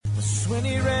When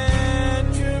he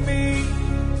ran to me,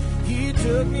 he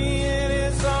took me in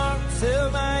his arms,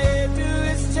 held my head to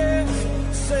his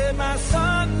chest, said, my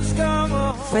son's come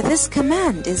home. For this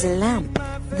command is a lamp,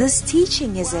 this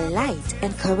teaching is a light,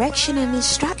 and correction and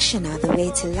instruction are the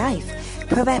way to life.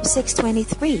 Proverbs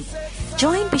 6:23.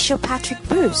 Join Bishop Patrick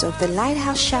Bruce of the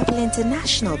Lighthouse Chapel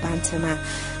International, Bantama,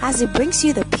 as he brings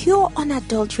you the pure,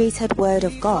 unadulterated Word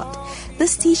of God.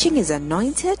 This teaching is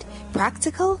anointed,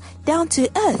 practical, down to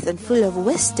earth, and full of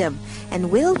wisdom,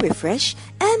 and will refresh,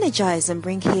 energize, and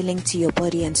bring healing to your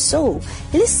body and soul.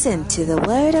 Listen to the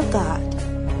Word of God.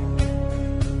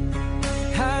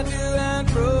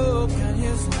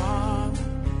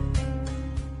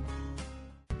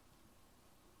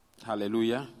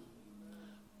 Hallelujah.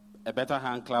 A better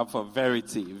hand clap for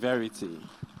Verity. Verity.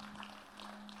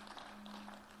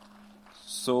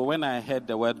 So when I heard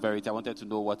the word verity, I wanted to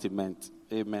know what it meant.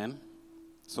 Amen.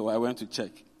 So I went to check.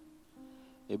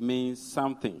 It means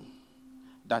something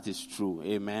that is true.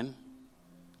 Amen.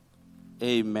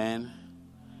 Amen.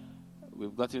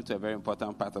 We've gotten to a very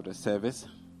important part of the service.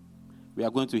 We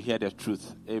are going to hear the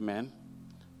truth. Amen.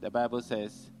 The Bible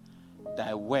says,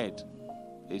 thy word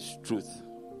is truth.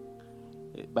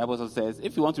 The Bible also says,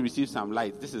 if you want to receive some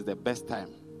light, this is the best time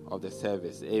of the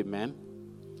service. Amen.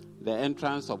 The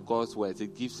entrance of God's words,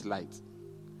 it gives light.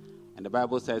 And the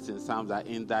Bible says in Psalms that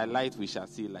in thy light we shall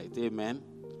see light. Amen.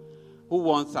 Who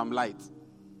wants some light?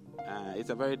 It's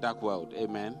a very dark world.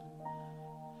 Amen.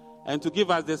 And to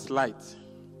give us this light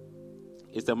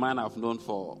is a man I've known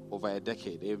for over a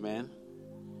decade. Amen.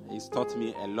 He's taught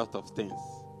me a lot of things.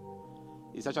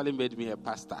 He's actually made me a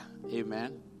pastor.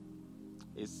 Amen.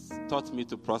 It's taught me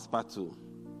to prosper too.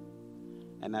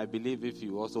 And I believe if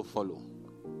you also follow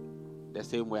the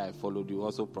same way I followed, you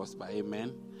also prosper.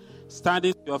 Amen.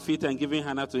 Standing to your feet and giving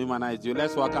honor to him and I do.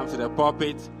 Let's welcome to the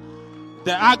pulpit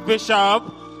the Archbishop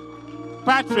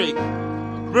Patrick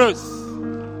Bruce.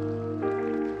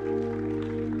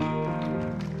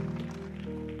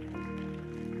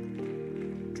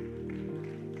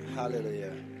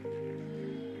 Hallelujah.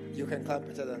 You can clap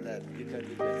better than that. You can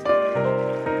do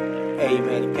better.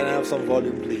 Amen. Can I have some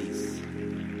volume, please?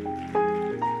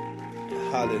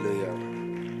 Hallelujah.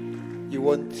 You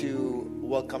want to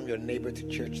welcome your neighbor to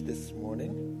church this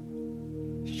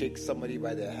morning? Shake somebody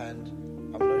by their hand.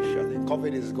 I'm not sure. The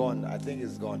COVID is gone. I think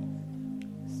it's gone.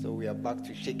 So we are back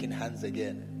to shaking hands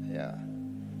again. Yeah.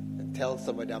 And tell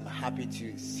somebody, I'm happy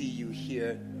to see you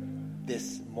here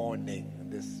this morning.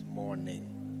 This morning.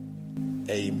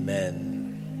 Amen.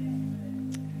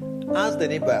 Ask the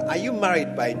neighbor, are you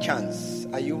married by chance?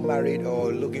 Are you married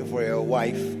or looking for a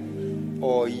wife?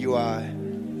 Or you are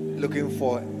looking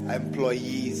for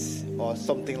employees or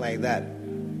something like that?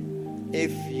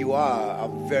 If you are,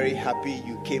 I'm very happy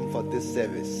you came for this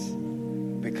service,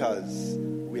 because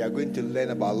we are going to learn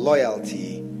about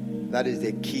loyalty. That is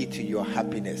the key to your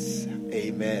happiness.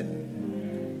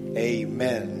 Amen.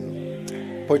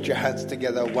 Amen. Put your hands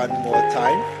together one more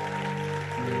time.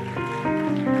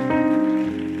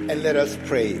 And let us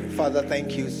pray. Father,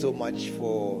 thank you so much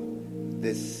for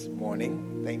this morning.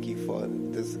 Thank you for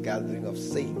this gathering of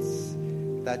saints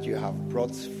that you have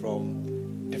brought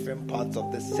from different parts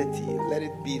of the city. Let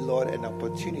it be, Lord, an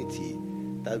opportunity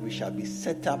that we shall be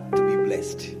set up to be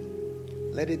blessed.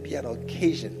 Let it be an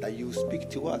occasion that you speak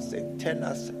to us and turn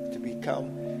us to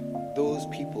become those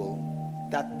people,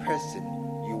 that person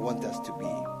you want us to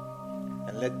be.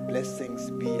 And let blessings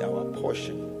be our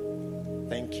portion.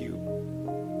 Thank you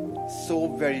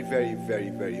so very, very, very,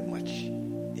 very much.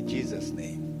 In Jesus'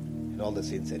 name. And all the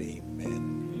saints said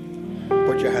amen.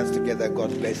 Put your hands together. God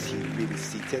bless you. Be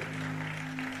seated.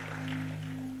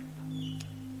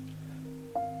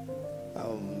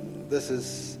 This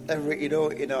is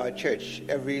in our church,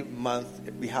 every month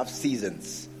we have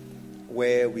seasons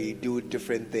where we do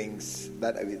different things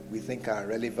that we think are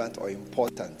relevant or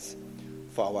important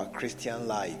for our Christian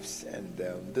lives. And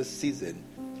this season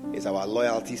is our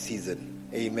loyalty season.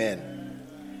 Amen.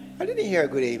 I didn't hear a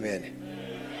good amen.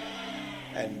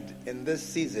 And in this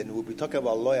season, we'll be talking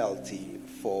about loyalty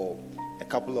for a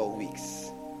couple of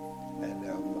weeks.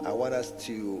 And I want us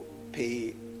to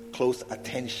pay close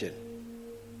attention.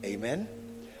 Amen.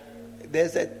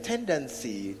 There's a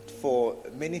tendency for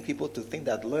many people to think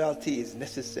that loyalty is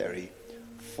necessary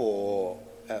for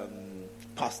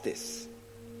pastors.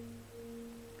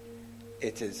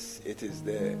 It is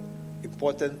the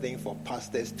important thing for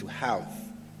pastors to have.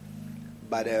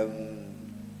 But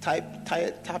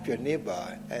tap your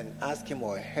neighbor and ask him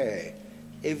or her,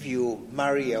 if you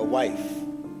marry a wife,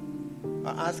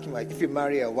 ask him, if you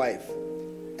marry a wife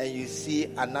and you see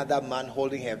another man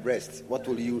holding her breast, what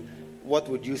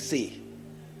would you say?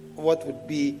 what would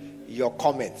be your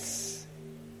comments?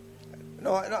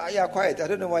 No, you are quiet. I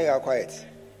don't know why you are quiet.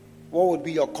 What would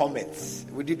be your comments?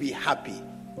 Would you be happy?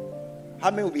 How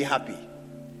many will be happy?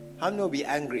 How many will be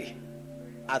angry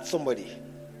at somebody?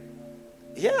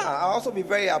 Yeah, I'll also be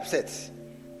very upset.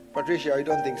 Patricia, you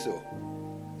don't think so?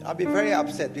 I'll be very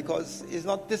upset because it's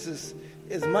not, it's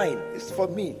mine. It's for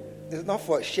me. It's not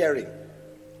for sharing.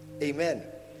 Amen.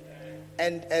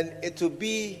 And it will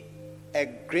be a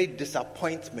great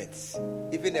disappointment,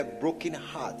 even a broken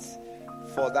heart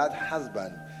for that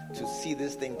husband to see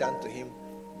this thing done to him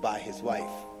by his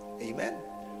wife. Amen.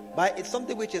 But it's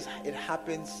something which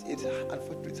happens,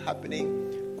 it's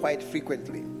happening quite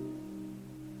frequently.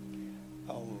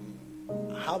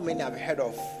 How many have heard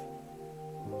of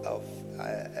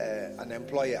an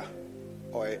employer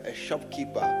or a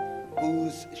shopkeeper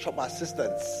whose shop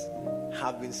assistants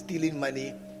have been stealing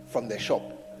money from the shop?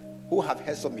 Who have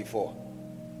heard some before?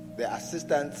 The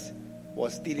assistant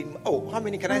was stealing. Oh, how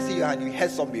many can I see your hand? You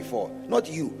heard some before. Not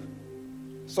you.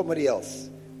 Somebody else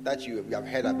that you have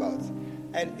heard about.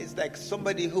 And it's like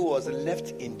somebody who was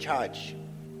left in charge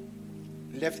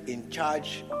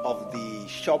of the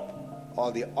shop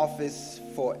or the office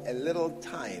for a little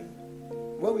time.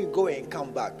 When we go and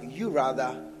come back, you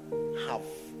rather have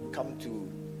come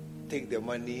to take the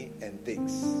money and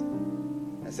things.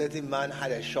 A certain man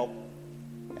had a shop,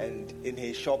 and in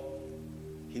his shop,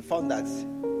 he found that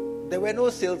there were no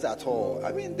sales at all.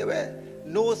 I mean, there were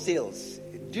no sales.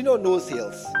 Do you know no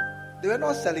sales? They were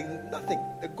not selling nothing.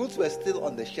 The goods were still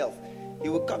on the shelf. He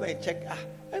would come and check.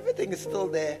 Everything is still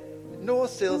there. No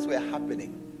sales were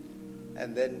happening.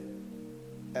 And then,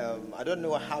 I don't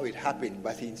know how it happened,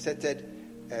 but he inserted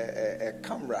a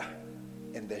camera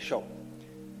in the shop.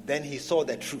 Then he saw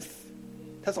the truth.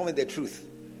 Tell someone the truth.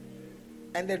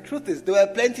 And the truth is, there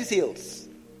were plenty sales.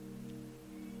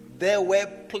 There were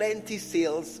plenty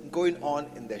sales going on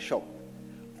in the shop.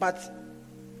 But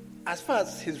as far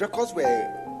as his records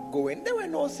were going, there were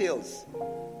no sales.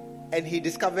 And he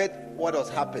discovered what was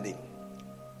happening.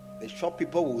 The shop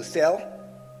people will sell,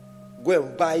 go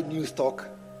and buy new stock,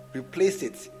 replace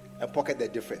it, and pocket the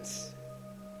difference.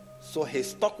 So his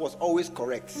stock was always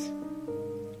correct,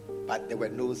 but there were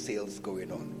no sales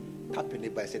going on. Tap your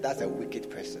neighbor and say, that's a wicked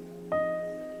person.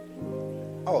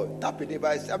 Oh, tap your neighbor.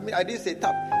 I mean, I didn't say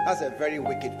tap. That's a very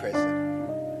wicked person.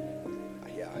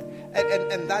 Yeah.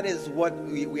 And that is what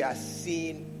we are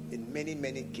seeing in many,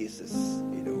 many cases,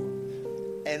 you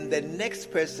know. And the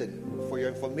next person, for your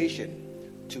information,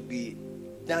 to be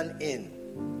done in,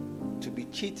 to be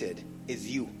cheated, is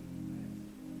you.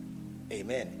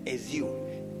 Amen. Is you.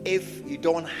 If you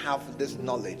don't have this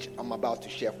knowledge I'm about to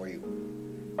share for you,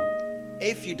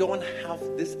 if you don't have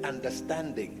this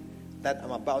understanding that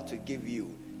I'm about to give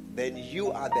you, then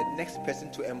you are the next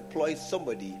person to employ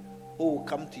somebody who will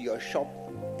come to your shop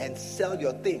and sell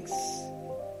your things.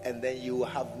 And then you will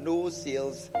have no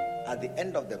sales at the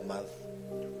end of the month.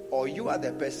 Or you are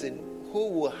the person who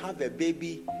will have a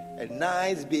baby, a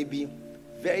nice baby,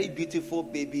 very beautiful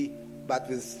baby, but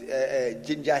with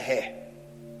ginger hair.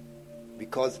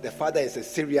 Because the father is a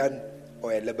Syrian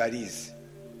or a Lebanese.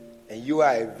 And you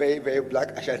are a very, very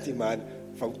black Ashanti man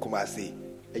from Kumasi.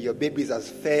 And your baby is as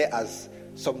fair as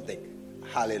something.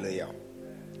 Hallelujah.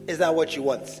 Is that what you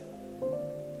want?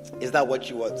 Is that what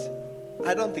you want?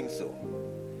 I don't think so.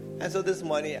 And so this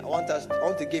morning, I want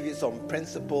to give you some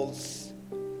principles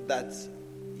that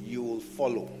you will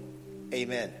follow.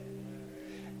 Amen.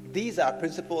 These are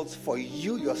principles for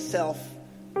you yourself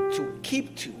to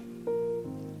keep to.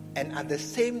 And at the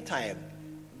same time,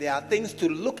 there are things to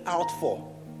look out for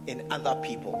in other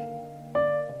people.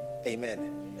 Amen.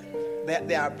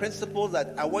 There are principles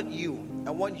that I want you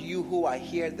who are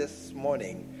here this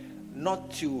morning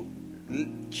not to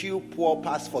chew, pour,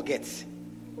 pass, forget.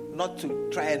 Not to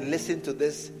try and listen to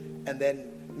this and then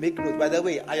make notes. By the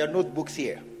way, are your notebooks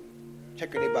here?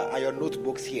 Check your neighbor. Are your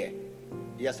notebooks here?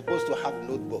 You are supposed to have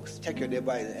notebooks. Check your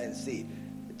neighbor and see.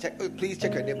 Please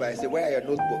check your neighbor and say, where are your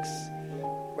notebooks?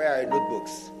 Where are your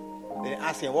notebooks? Then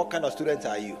ask him, what kind of student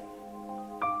are you?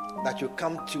 That you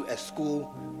come to a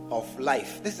school of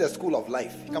life. This is a school of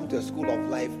life. You come to a school of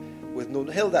life with no.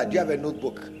 Hilda, do you have a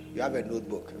notebook? You have a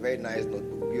notebook. Very nice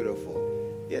notebook. Beautiful.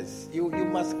 Yes, you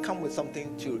must come with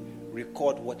something to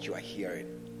record what you are hearing.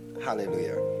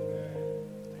 Hallelujah.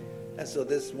 And so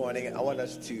this morning, I want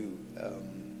us to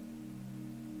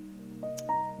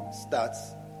start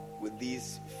with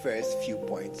these first few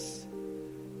points.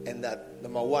 And that,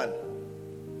 number one,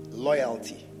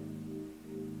 loyalty.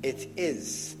 It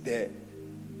is the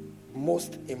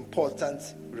most important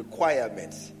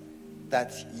requirement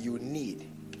that you need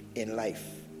in life.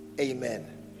 Amen.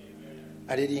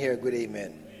 I didn't hear a good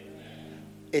amen.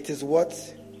 It is what?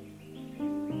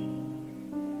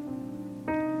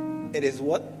 It is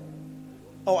what?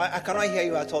 Oh, I cannot hear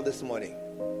you at all this morning.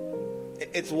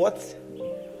 It's what?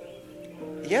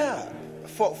 Yeah,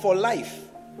 for life,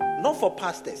 not for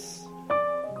pastors.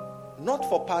 Not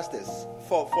for pastors,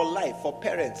 for life, for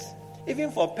parents.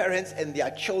 Even for parents and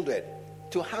their children.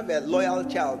 To have a loyal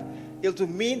child, it will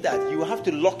mean that you have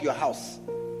to lock your house,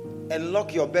 and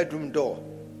lock your bedroom door,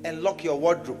 and lock your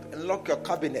wardrobe, and lock your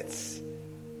cabinets.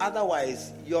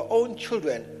 Otherwise, your own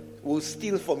children will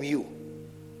steal from you.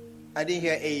 I didn't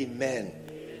hear amen.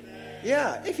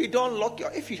 Yeah, if you don't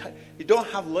if you don't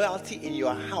have loyalty in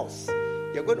your house,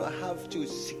 you're going to have to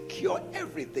secure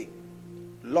everything.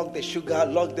 Lock the sugar,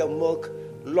 lock the milk,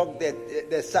 lock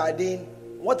the sardine.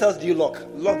 What else do you lock?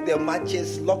 Lock the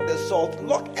matches, lock the salt,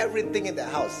 lock everything in the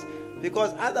house.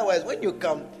 Because otherwise, when you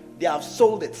come, they have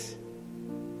sold it.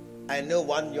 I know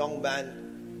one young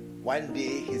man, one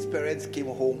day his parents came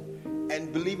home,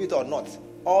 and believe it or not,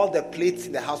 all the plates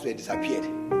in the house were disappeared.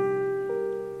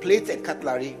 Plates and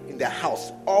cutlery in the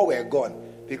house, all were gone.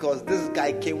 Because this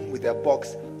guy came with a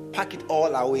box, packed it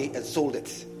all away and sold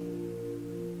it.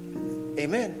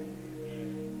 Amen.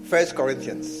 1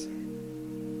 Corinthians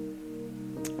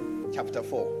chapter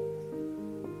 4.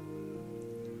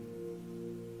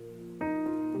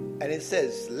 And it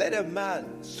says, let a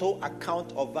man so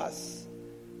account of us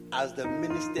as the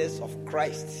ministers of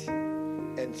Christ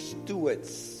and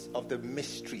stewards of the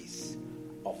mysteries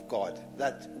of God.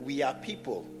 That we are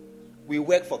people, we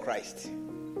work for Christ.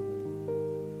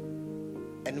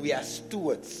 And we are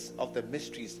stewards of the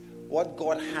mysteries. What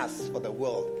God has for the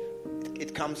world,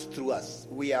 it comes through us.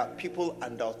 We are people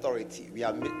under authority. We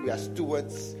are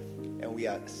stewards and we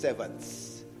are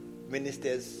servants,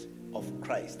 ministers of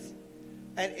Christ.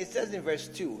 And it says in verse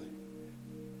 2,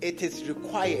 it is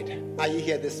required. Are you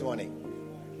here this morning?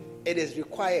 It is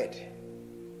required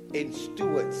in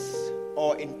stewards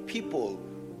or in people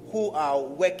who are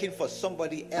working for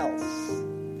somebody else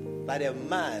that a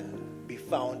man be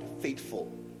found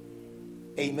faithful.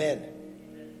 Amen.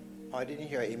 Oh, I didn't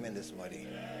hear amen this morning.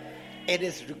 It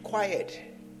is required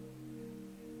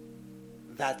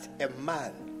that a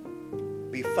man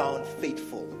be found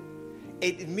faithful.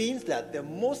 It means that the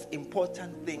most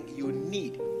important thing you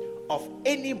need of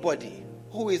anybody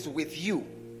who is with you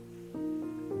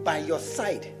by your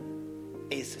side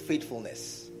is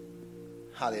faithfulness.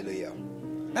 Hallelujah.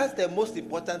 That's the most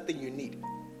important thing you need.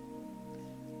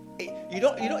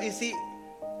 You see,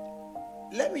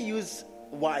 let me use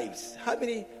wives. How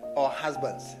many, or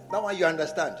husbands? That one you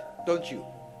understand, don't you?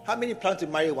 How many plan to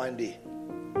marry one day?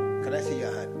 Can I see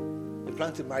your hand? You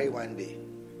plan to marry one day.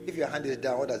 If your hand is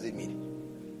down, what does it mean?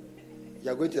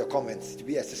 You're going to the comments to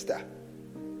be a sister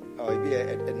or be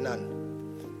a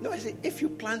nun. No, I say, if you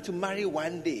plan to marry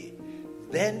one day,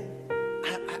 then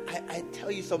I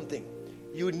tell you something.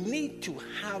 You need to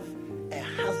have a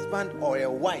husband or a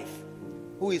wife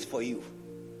who is for you.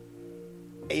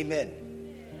 Amen.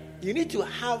 You need to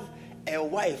have a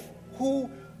wife who,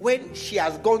 when she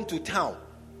has gone to town,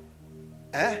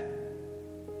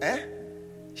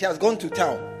 she has gone to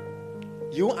town,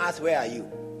 you ask, where are you?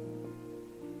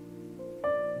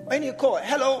 When you call,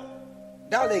 hello,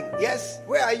 darling, yes,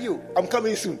 where are you? I'm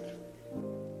coming soon.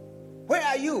 Where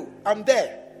are you? I'm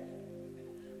there.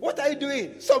 What are you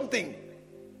doing? Something.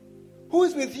 Who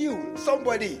is with you?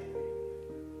 Somebody.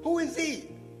 Who is he?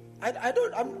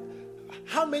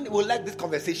 How many would like this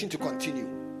conversation to continue?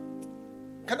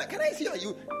 Can I see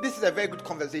you? This is a very good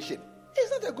conversation.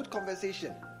 It's not a good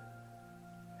conversation.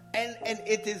 And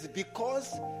it is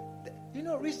because,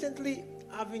 recently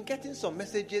I've been getting some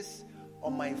messages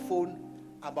on my phone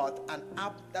about an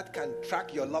app that can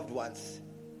track your loved ones.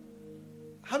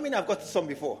 How many have got some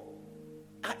before?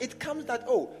 It comes that,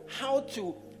 how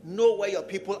to know where your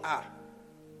people are.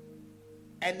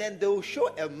 And then they will show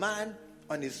a man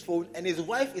on his phone and his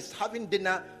wife is having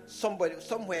dinner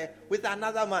somewhere with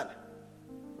another man.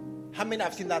 How many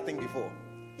have seen that thing before?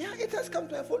 Yeah, it has come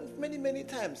to my phone many, many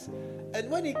times. And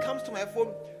when it comes to my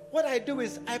phone, what I do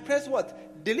is I press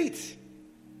what? Delete.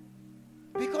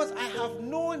 Because I have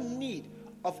no need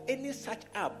of any such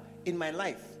app in my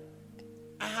life.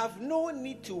 I have no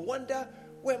need to wonder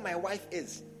where my wife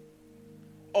is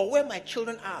or where my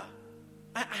children are.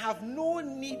 I have no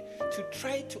need to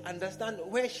try to understand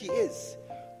where she is,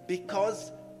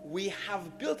 because we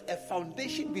have built a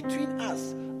foundation between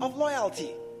us of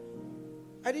loyalty.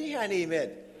 I didn't hear an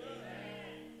amen.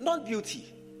 Not beauty.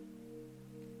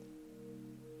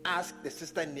 Ask the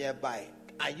sister nearby,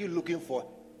 are you looking for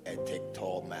a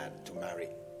tall man to marry?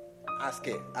 Ask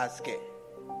her. Ask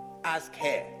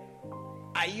her.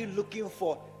 Are you looking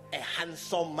for a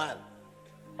handsome man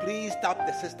Please tap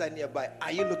the sister nearby.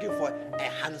 Are you looking for a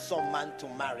handsome man to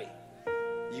marry?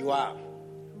 You are.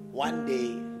 One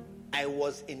day, I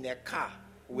was in a car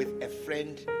with a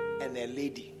friend and a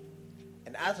lady.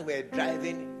 And as we were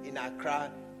driving in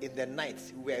Accra in the night,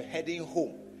 we were heading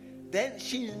home. Then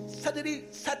she suddenly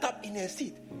sat up in her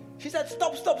seat. She said,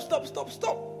 stop, stop, stop, stop,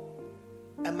 stop.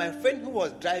 And my friend who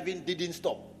was driving didn't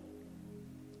stop.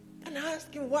 And I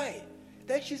asked him why.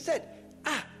 Then she said,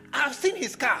 I've seen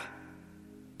his car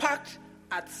parked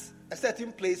at a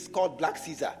certain place called Black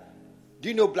Caesar. Do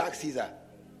you know Black Caesar?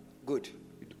 Good.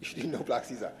 You didn't know Black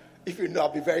Caesar. If you know, I'll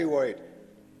be very worried.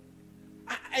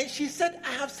 And she said,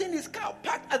 I have seen his car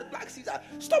parked at Black Caesar.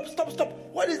 Stop, stop, stop.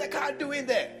 What is the car doing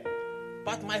there?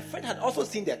 But my friend had also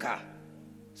seen the car.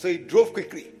 So he drove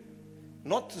quickly.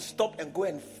 Not to stop and go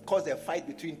and cause a fight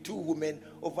between two women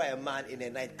over a man in a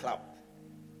nightclub.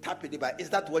 Tap your neighbor, is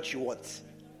that what you want?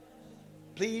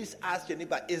 Please ask your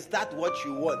neighbor, is that what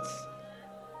you want?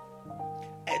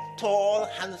 A tall,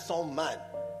 handsome man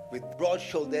with broad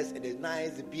shoulders and a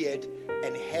nice beard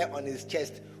and hair on his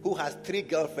chest who has 3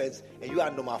 girlfriends and you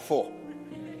are number 4.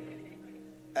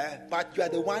 But you are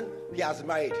the one he has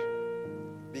married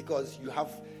because you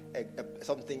have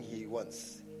something he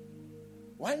wants.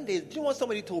 One day, do you know what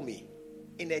somebody told me?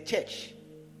 In a church.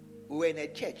 We were in a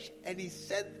church and he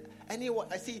said,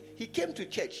 he came to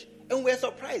church and we were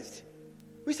surprised.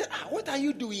 We said, what are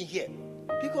you doing here?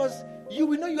 Because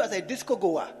we know you as a disco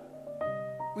goer.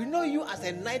 We know you as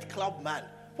a nightclub man.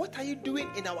 What are you doing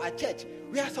in our church?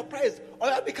 We are surprised. Or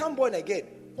you have become born again.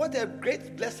 What a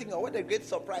great blessing or what a great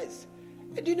surprise.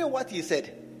 And do you know what he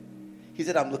said? He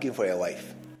said, I'm looking for a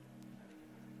wife.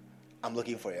 I'm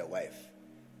looking for a wife.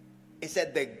 He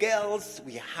said, the girls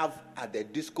we have at the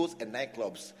discos and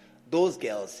nightclubs, those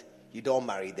girls, you don't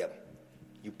marry them.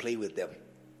 You play with them.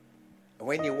 And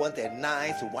when you want a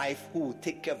nice wife who will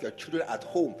take care of your children at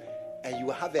home and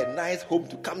you have a nice home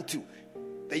to come to,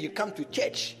 then you come to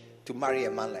church to marry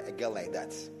a girl like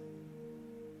that.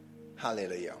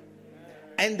 Hallelujah.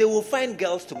 And they will find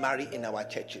girls to marry in our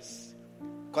churches.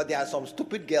 Because there are some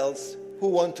stupid girls who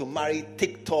want to marry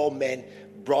thick, tall men,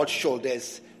 broad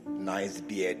shoulders, nice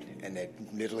beard, and a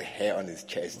little hair on his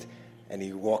chest. And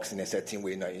he walks in a certain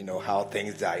way, you know how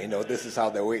things are. This is how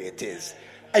the way it is.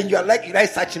 And you like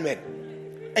such men.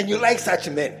 And you like such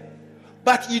men.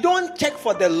 But you don't check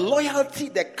for the loyalty,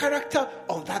 the character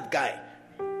of that guy.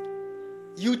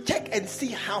 You check and see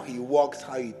how he walks,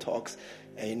 how he talks.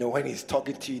 And when he's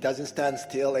talking to you, he doesn't stand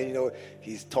still. And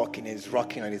he's talking, he's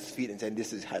rocking on his feet and saying,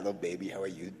 this is, hello baby, how are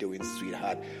you doing,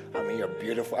 sweetheart? You're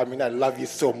beautiful. I love you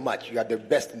so much. You are the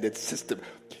best in the system.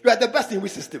 You are the best in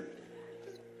which system?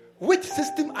 Which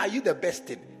system are you the best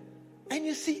in? And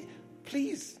you see,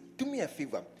 please do me a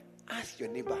favor. Ask your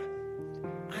neighbor.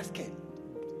 Ask her,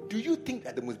 do you think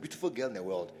you're the most beautiful girl in the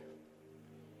world?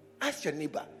 Ask your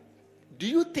neighbor, do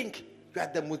you think you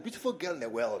are the most beautiful girl in the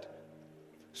world?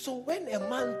 So when a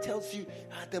man tells you you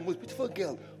are the most beautiful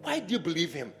girl, why do you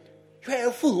believe him? You are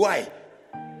a fool. Why?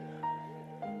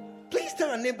 Please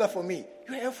tell a neighbor for me,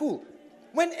 you are a fool.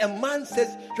 When a man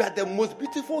says you are the most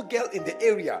beautiful girl in the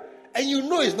area and you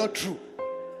know it's not true,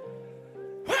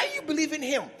 why are you believing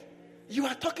him? You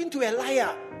are talking to a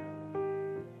liar.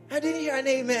 I didn't hear an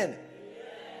amen.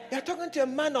 You are talking to a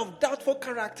man of doubtful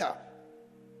character.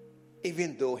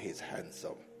 Even though he's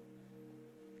handsome.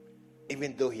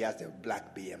 Even though he has a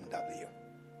black BMW.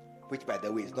 Which, by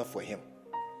the way, is not for him.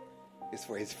 It's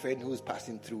for his friend who's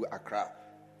passing through Accra.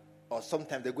 Or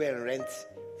sometimes they go and rent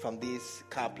from these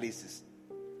car places.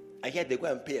 I hear they go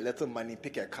and pay a little money,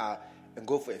 pick a car, and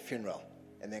go for a funeral.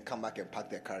 And then come back and park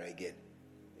their car again.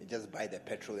 You just buy the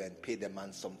petrol and pay the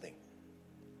man something.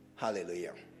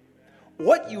 Hallelujah.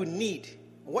 What you need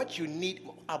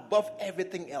above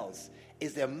everything else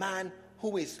is a man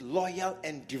who is loyal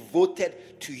and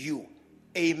devoted to you.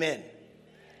 Amen.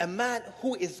 A man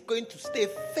who is going to stay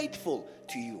faithful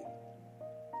to you.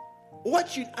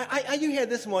 Are you here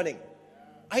this morning?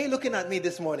 Are you looking at me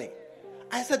this morning?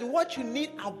 I said what you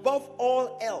need above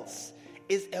all else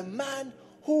is a man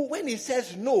who, when he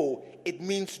says no, it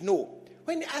means no.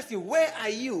 When he asks you, where are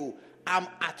you? I'm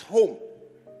at home.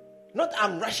 Not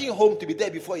I'm rushing home to be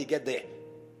there before you get there.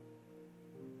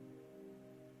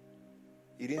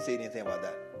 You didn't say anything about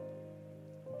that.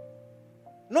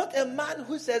 Not a man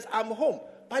who says I'm home,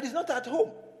 but he's not at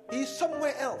home. He's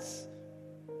somewhere else.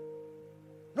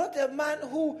 Not a man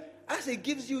who, as he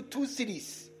gives you 2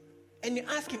 cities, and you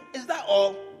ask him, is that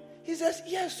all? He says,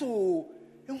 yes,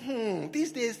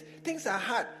 these days, things are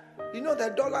hard.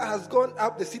 The dollar has gone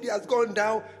up, the city has gone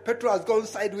down, petrol has gone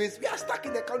sideways. We are stuck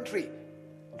in the country.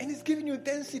 And he's giving you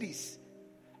 10 cities.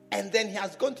 And then he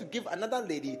has gone to give another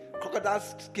lady crocodile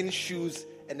skin shoes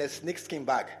and a snake skin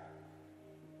bag.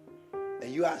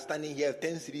 And you are standing here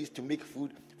 10 cities to make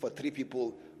food for 3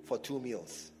 people for 2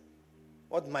 meals.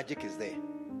 What magic is there?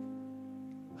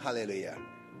 Hallelujah.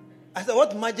 I said,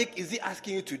 what magic is he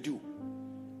asking you to do?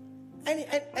 And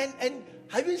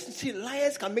have you seen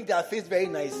liars can make their face very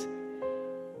nice?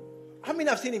 How many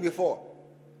have seen it before?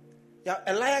 Yeah,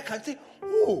 a liar can say,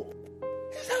 oh,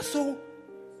 is that so?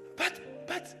 But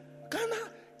Ghana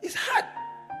is hard.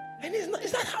 And it's not,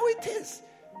 is that how it is?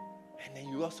 And then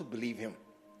you also believe him.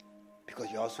 Because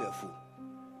you're also a fool.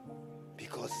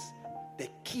 Because the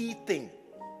key thing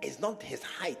is not his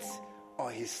height or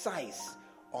his size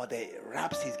or the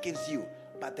raps he gives you,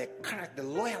 but the character, the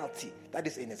loyalty that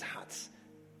is in his heart.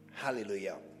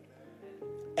 Hallelujah.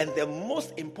 And the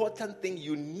most important thing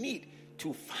you need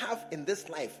to have in this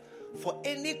life for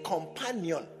any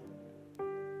companion,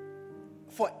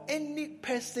 for any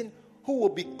person who will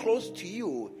be close to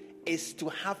you, is to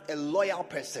have a loyal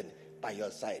person by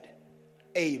your side.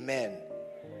 Amen.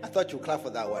 I thought you'd clap for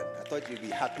that one. I thought you'd be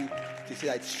happy to see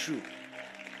that it's true.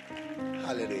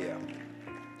 Hallelujah.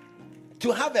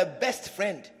 To have a best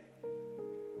friend.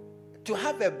 To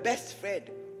have a best friend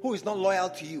who is not loyal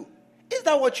to you. Is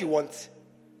that what you want?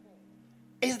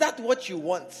 Is that what you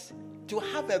want? To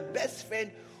have a best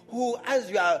friend who, as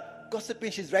you are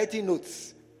gossiping, she's writing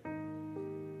notes.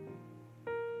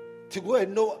 To go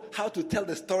and know how to tell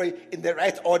the story in the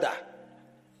right order.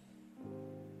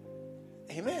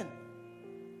 Amen.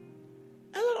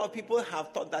 A lot of people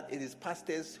have thought that it is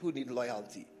pastors who need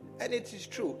loyalty. And it is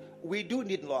true. We do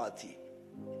need loyalty.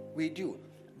 We do.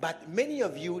 But many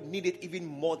of you need it even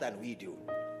more than we do.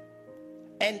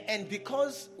 And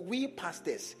because we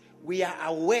pastors, we are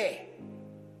aware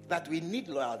that we need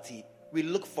loyalty, we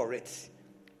look for it.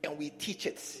 And we teach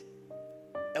it.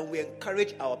 And we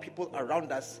encourage our people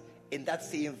around us in that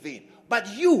same vein. But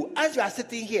you, as you are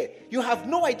sitting here, you have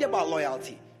no idea about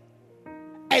loyalty.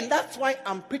 And that's why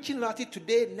I'm preaching loyalty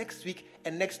today, next week,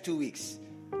 and next 2 weeks.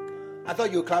 I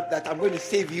thought you clapped that I'm going to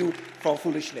save you from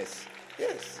foolishness.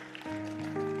 Yes.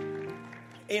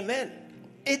 Amen.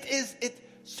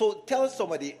 So tell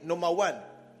somebody, number one,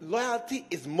 loyalty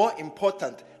is more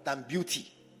important than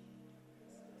beauty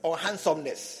or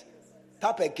handsomeness.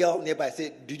 Tap a girl nearby and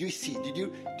say, did you see?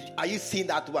 Are you seeing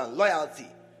that one? Loyalty.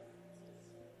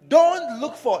 Don't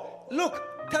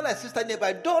tell a sister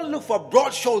nearby, don't look for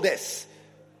broad shoulders.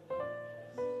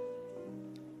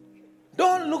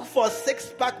 Don't look for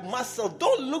six-pack muscle.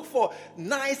 Don't look for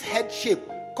nice head shape.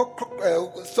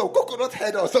 Coconut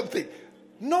head or something.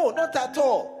 No, not at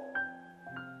all.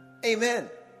 Amen.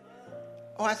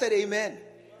 Oh, I said amen.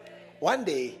 One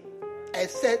day, a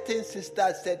certain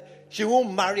sister said she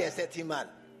won't marry a certain man.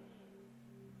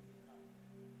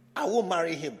 I won't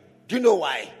marry him. Do you know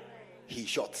why? He's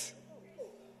short.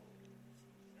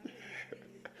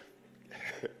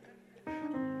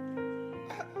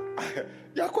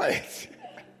 You're quiet.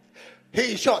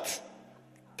 He's short.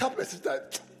 Tap my sister.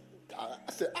 I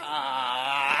said,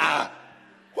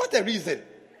 what a reason.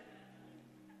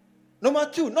 Number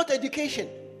two, not education.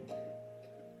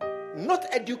 Not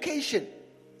education.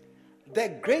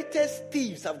 The greatest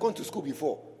thieves have gone to school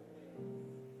before.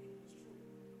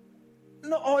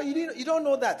 No, or you don't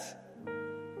know that.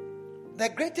 The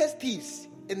greatest thieves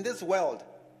in this world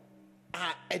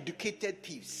are educated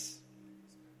thieves.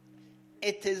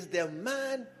 It is the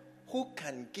man who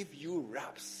can give you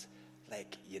raps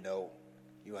like, you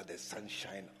are the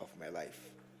sunshine of my life.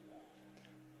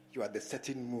 You are the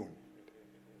setting moon.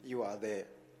 You are the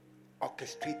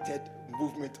orchestrated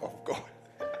movement of God.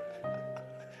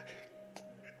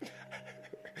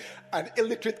 An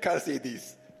illiterate can't say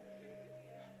this.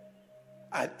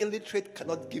 An illiterate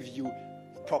cannot give you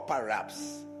proper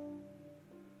raps.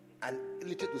 An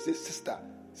illiterate will say, sister,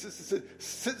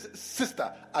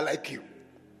 I like you.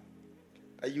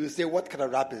 And you will say, what kind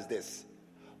of rap is this?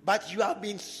 But you have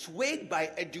been swayed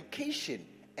by education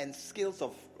and skills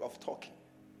of talking.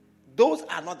 Those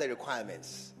are not the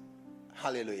requirements.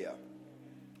 Hallelujah.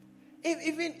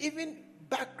 Even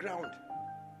background,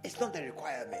 it's not the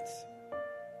requirements.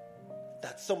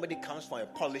 That somebody comes from a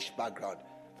polished background.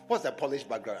 What's a polished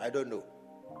background? I don't know.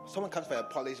 Someone comes from a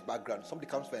polished background. Somebody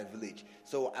comes from a village.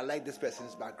 So I like this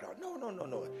person's background.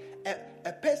 No.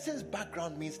 A person's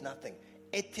background means nothing.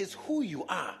 It is who you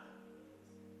are.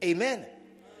 Amen.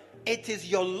 It is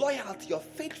your loyalty, your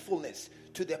faithfulness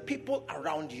to the people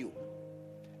around you.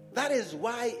 That is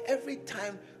why every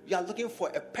time you are looking for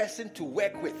a person to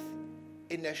work with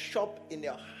in a shop, in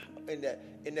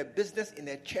a business, in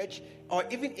a church, or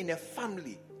even in a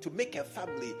family, to make a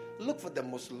family, look for the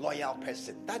most loyal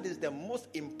person. That is the most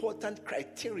important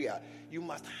criteria you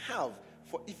must have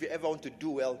for if you ever want to do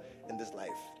well in this life.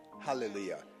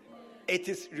 Hallelujah. It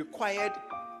is required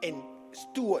in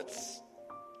stewards,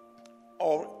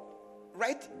 or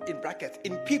right in brackets,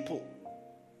 in people.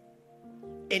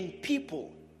 In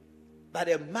people, that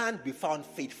a man be found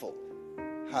faithful.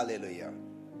 Hallelujah.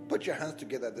 Put your hands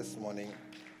together this morning.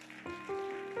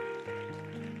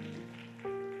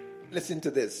 Listen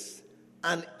to this.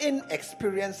 An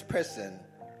inexperienced person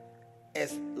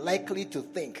is likely to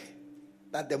think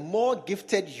that the more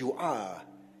gifted you are,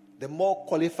 the more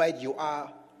qualified you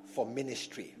are for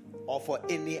ministry or for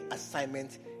any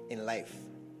assignment in life.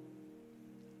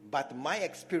 But my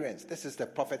experience, this is the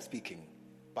prophet speaking,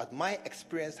 but my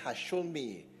experience has shown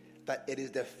me that it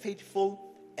is the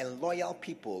faithful and loyal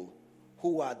people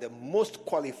who are the most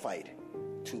qualified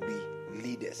to be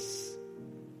leaders.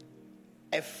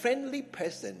 A friendly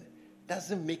person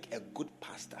doesn't make a good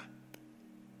pastor.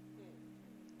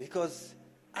 Because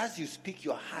as you speak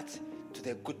your heart to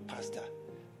the good pastor,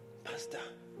 Pastor,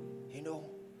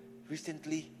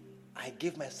 recently I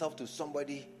gave myself to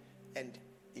somebody, and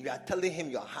you are telling him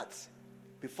your heart.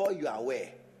 Before you are aware,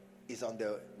 it's on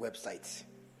the website.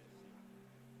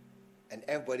 And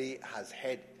everybody has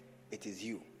heard it is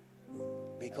you.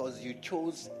 Because you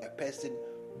chose a person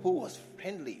who was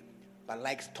friendly but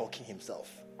likes talking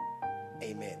himself.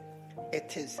 Amen.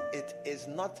 It is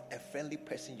not a friendly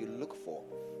person you look for,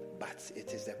 but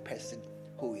it is a person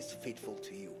who is faithful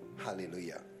to you.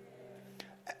 Hallelujah.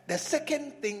 The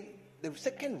second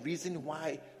reason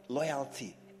why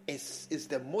loyalty is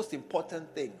the most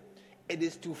important thing, it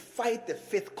is to fight the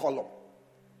fifth column.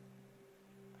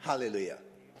 Hallelujah.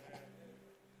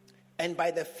 And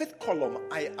by the fifth column,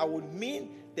 I would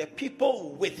mean the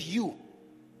people with you.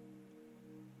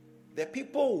 The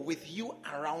people with you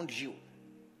around you.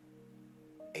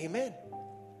 Amen.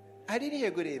 I didn't hear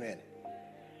a good amen.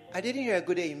 I didn't hear a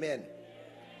good amen.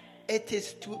 It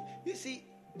is to, you see,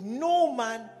 no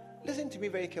man, listen to me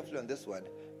very carefully on this one.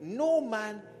 No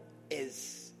man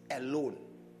is alone.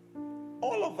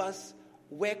 All of us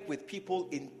work with people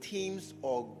in teams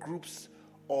or groups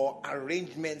or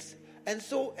arrangements. And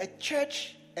so a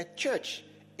church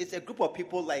is a group of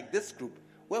people like this group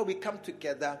where we come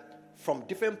together from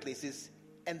different places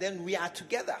and then we are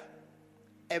together.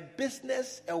 A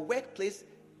business, a workplace,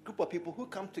 group of people who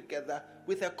come together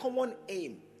with a common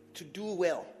aim to do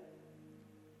well.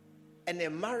 And a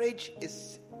marriage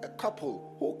is a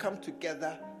couple who come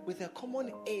together with a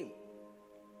common aim.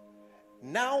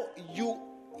 Now you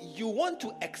want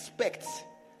to expect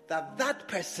that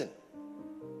person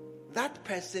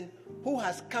who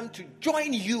has come to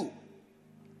join you,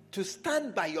 to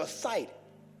stand by your side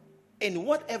in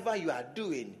whatever you are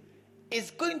doing,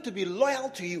 is going to be loyal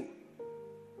to you.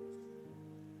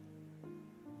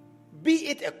 Be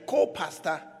it a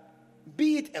co-pastor,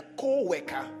 be it a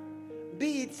co-worker,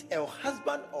 be it a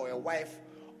husband or a wife,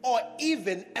 or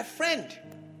even a friend.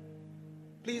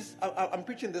 Please, I'm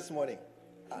preaching this morning.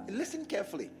 Listen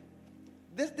carefully.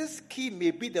 This key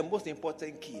may be the most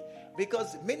important key,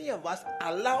 because many of us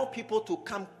allow people to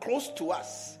come close to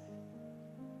us.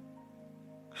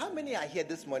 How many are here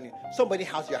this morning? Somebody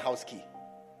has your house key.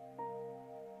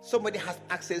 Somebody has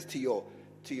access to your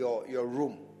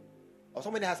room. Or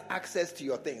somebody has access to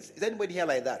your things. Is anybody here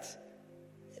like that?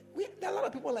 There are a lot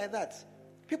of people like that.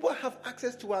 People have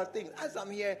access to our things. As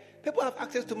I'm here, people have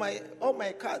access to all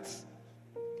my cards,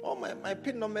 all my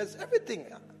PIN numbers, everything.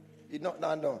 No,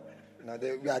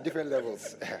 we are different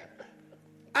levels.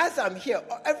 As I'm here,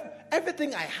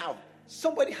 everything I have,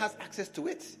 somebody has access to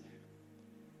it.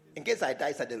 In case I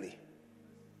die suddenly.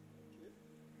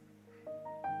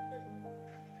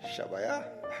 Shabaya.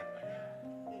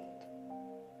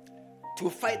 To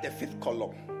fight the fifth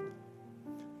column.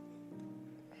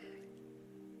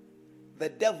 The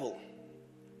devil,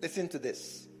 listen to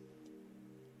this.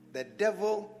 The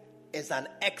devil is an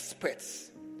expert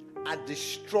at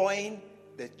destroying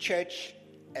the church,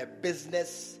 a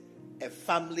business, a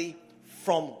family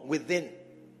from within.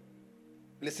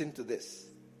 Listen to this.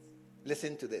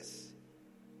 Listen to this.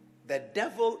 The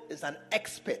devil is an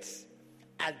expert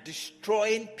at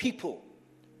destroying people,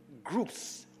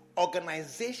 groups,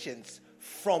 organizations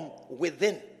from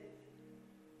within.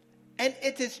 And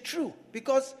it is true,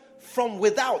 because from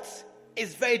without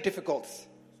is very difficult.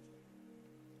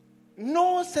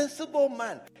 No sensible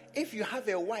man, if you have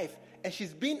a wife and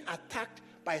she's being attacked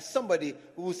by somebody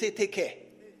who will say, take care.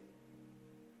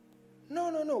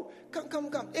 No.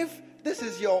 Come. If this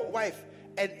is your wife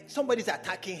and somebody's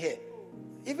attacking her,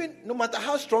 even no matter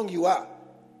how strong you are,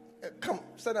 come,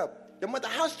 stand up. No matter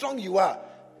how strong you are,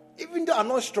 Even though I'm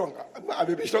not strong, I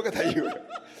may be stronger than you.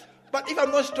 But if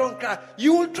I'm not strong,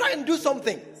 you will try and do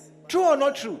something. True or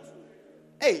not true?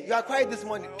 Hey, you are quiet this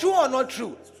morning. True or not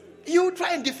true? You will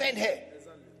try and defend her.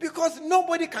 Because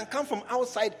nobody can come from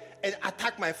outside and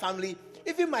attack my family.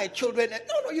 Even my children.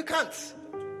 No, you can't.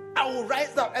 I will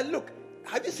rise up. And look,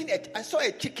 have you seen I saw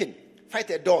a chicken fight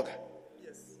a dog.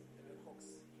 Yes.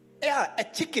 Yeah, a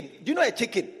chicken. Do you know a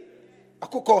chicken? A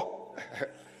cuckoo.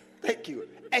 Thank you.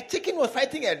 A chicken was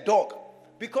fighting a dog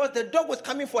because the dog was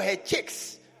coming for her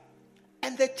chicks.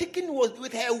 And the chicken was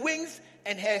with her wings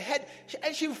and her head.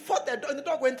 And she fought the dog and the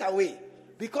dog went away.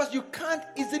 Because you can't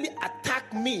easily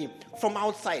attack me from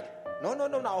outside. No,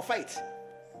 I'll fight.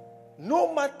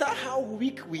 No matter how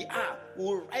weak we are,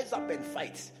 we'll rise up and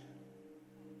fight.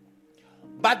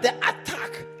 But the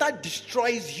attack that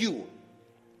destroys you,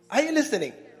 are you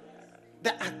listening?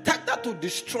 The attack that will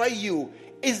destroy you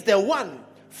is the one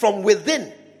from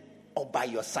within or by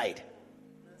your side.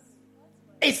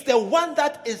 It's the one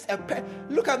that is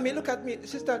look at me,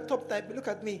 sister, top type, look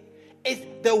at me. It's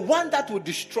the one that will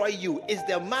destroy you. Is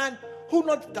the man who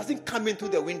doesn't come into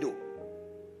the window.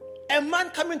 A man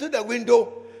coming to the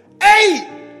window, hey,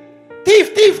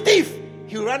 thief,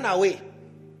 he ran away.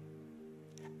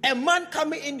 A man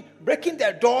coming in, breaking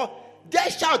the door, they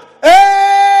shout,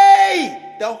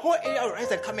 hey! The whole area will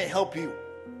rise and come and help you.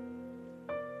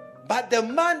 But the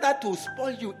man that will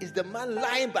spoil you is the man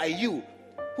lying by you,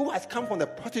 who has come from the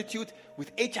prostitute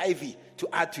with HIV to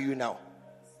add to you now.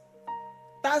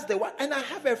 That's the one. And I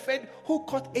have a friend who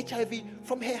caught HIV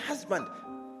from her husband.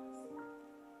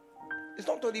 It's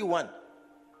not only one.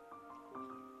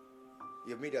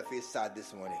 You've made your face sad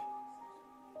this morning.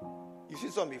 You've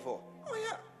seen some before. Oh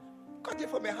yeah. Got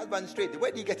it from her husband straight. Where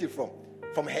did you get it from?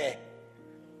 From her.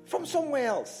 From somewhere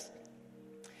else.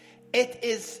 It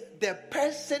is the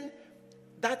person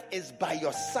that is by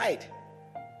your side.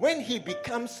 When he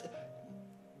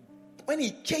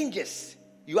changes,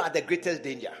 you are the greatest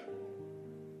danger.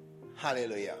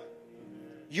 Hallelujah.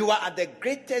 You are at the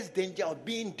greatest danger of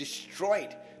being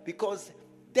destroyed because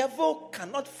devil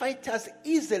cannot fight us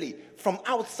easily from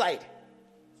outside.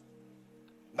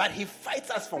 But he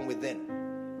fights us from within.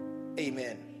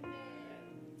 Amen.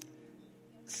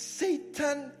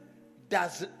 Satan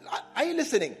does... Are you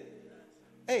listening?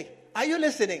 Hey, are you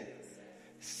listening?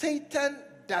 Satan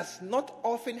does not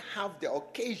often have the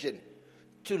occasion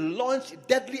to launch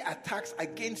deadly attacks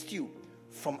against you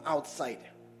from outside.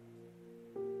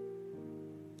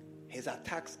 His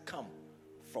attacks come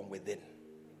from within.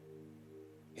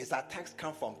 His attacks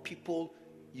come from people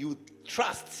you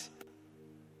trust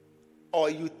or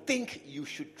you think you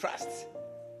should trust.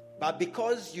 But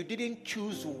because you didn't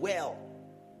choose well.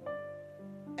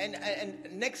 And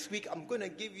next week I'm going to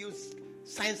give you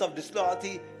signs of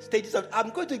disloyalty, I'm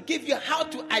going to give you how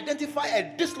to identify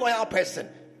a disloyal person.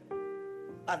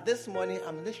 But this morning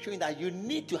I'm just showing that you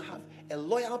need to have a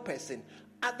loyal person.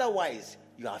 Otherwise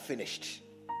you are finished.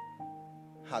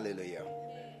 Hallelujah.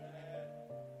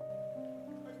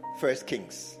 1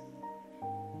 Kings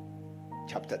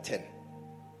chapter 10.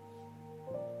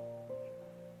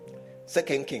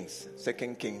 2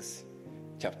 Kings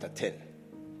chapter 10.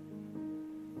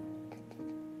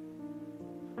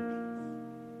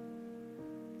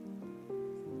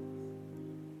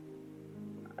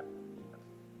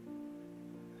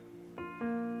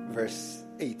 Verse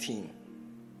 18.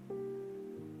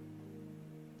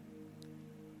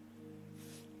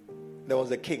 There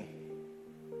was a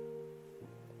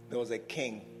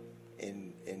king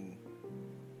in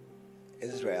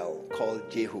Israel called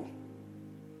Jehu.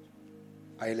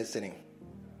 Are you listening?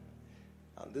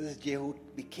 This is Jehu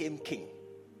became king.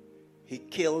 He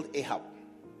killed Ahab.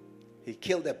 He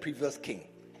killed the previous king.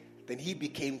 Then he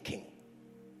became king.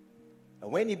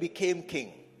 And when he became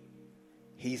king,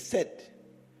 he said,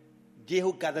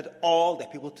 Jehu gathered all the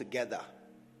people together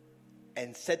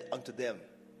and said unto them,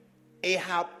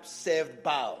 Ahab served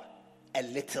Baal a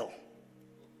little.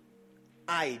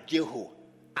 I, Jehu,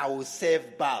 I will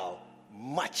serve Baal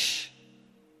much.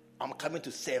 I'm coming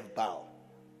to serve Baal.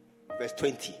 Verse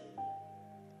 20.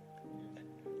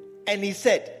 And he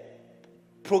said,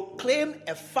 proclaim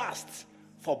a fast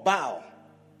for Baal.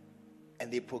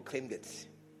 And they proclaimed it.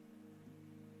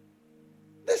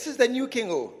 This is the new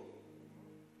king, oh.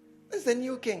 This is the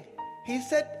new king. He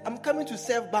said, I'm coming to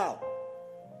serve Baal.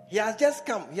 He has just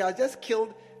come. He has just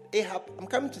killed Ahab. I'm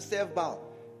coming to serve Baal.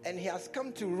 And he has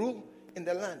come to rule in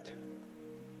the land.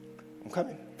 I'm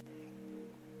coming.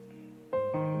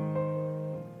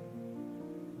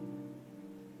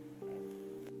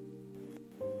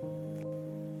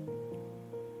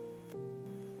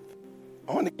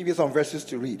 I want to give you some verses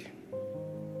to read.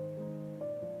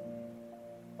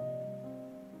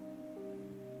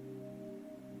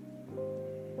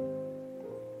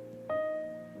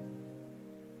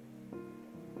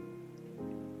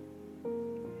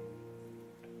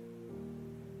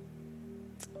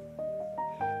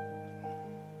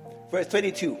 Verse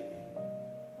 22.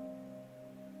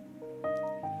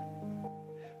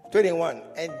 21.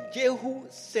 And Jehu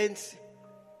sent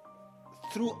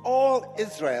through all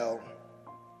Israel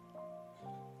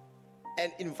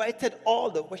and invited all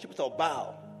the worshippers of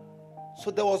Baal. So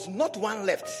there was not one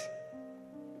left.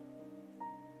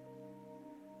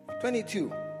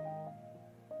 22.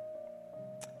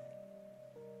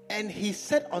 And he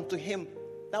said unto him,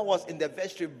 that was in the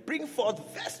vestry, bring forth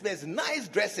vestments, nice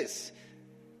dresses,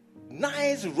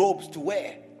 nice robes to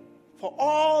wear for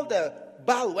all the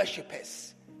Baal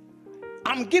worshippers.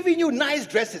 I'm giving you nice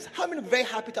dresses. How many are very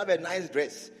happy to have a nice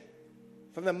dress?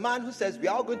 From a man who says, we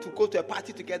are all going to go to a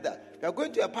party together. We are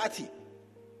going to a party.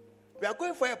 We are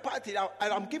going for a party, and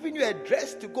I'm giving you a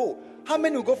dress to go. How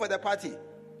many will go for the party?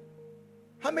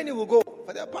 How many will go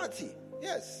for the party?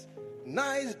 Yes.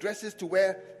 Nice dresses to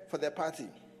wear for the party.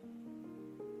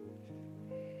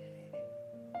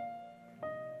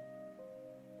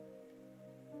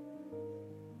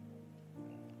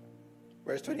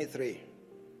 Verse 23.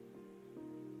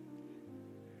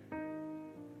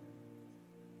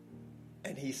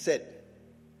 And he said,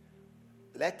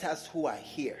 let us who are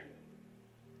here,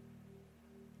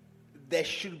 there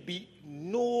should be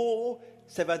no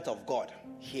servant of God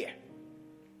here.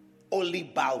 Only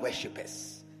Baal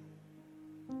worshippers.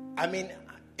 I mean,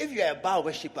 if you're a Baal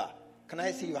worshipper, can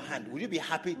I see your hand? Would you be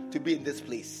happy to be in this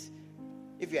place?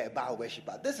 If you're a Baal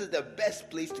worshipper, this is the best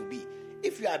place to be.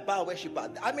 If you're a Baal worshipper,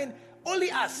 I mean,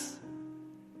 only us.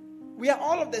 We are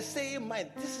all of the same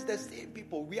mind. This is the same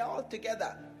people. We are all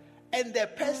together. And the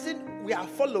person we are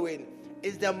following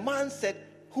is the man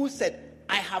who said,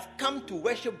 I have come to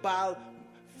worship Baal.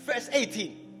 Verse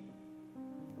 18.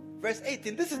 Verse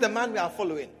 18. This is the man we are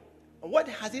following. And what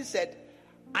has he said?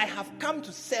 I have come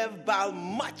to serve Baal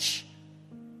much.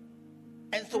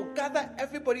 And so gather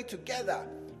everybody together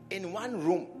in one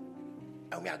room.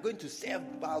 And we are going to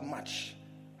serve Baal much.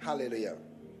 Hallelujah.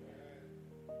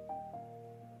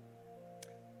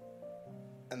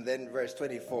 And then verse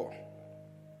 24.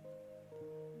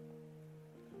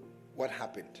 What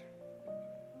happened?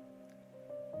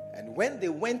 And when they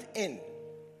went in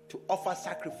to offer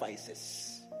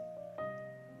sacrifices,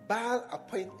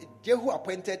 Jehu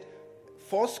appointed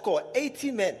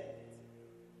 80 men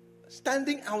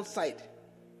standing outside.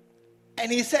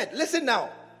 And he said, listen now.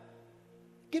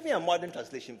 Give me a modern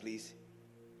translation, please.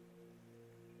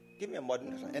 Give me a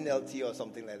modern NLT or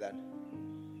something like that.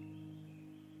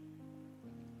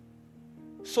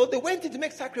 So they went in to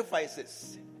make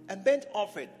sacrifices and burnt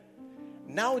offering.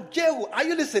 Now Jehu, are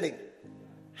you listening?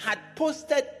 Had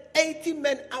posted 80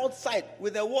 men outside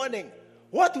with a warning.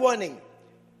 What warning?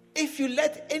 If you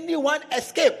let anyone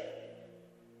escape.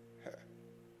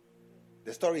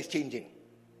 The story is changing.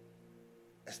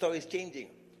 The story is changing.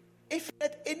 If you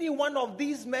let any one of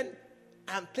these men,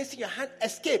 I'm placing your hand,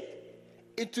 escape,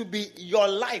 it will be your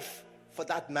life for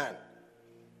that man.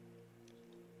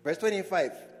 Verse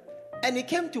 25. And it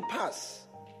came to pass,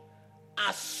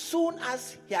 as soon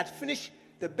as he had finished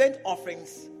the burnt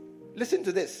offerings, listen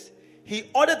to this. He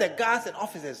ordered the guards and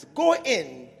officers, go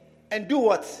in and do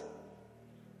what?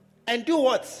 And do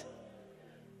what?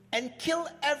 And kill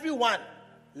everyone.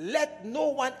 Let no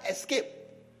one escape.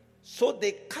 So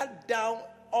they cut down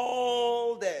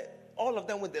all of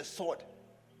them with the sword.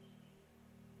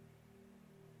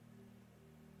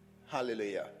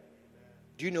 Hallelujah.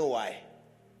 Do you know why?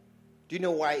 Do you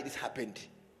know why this happened?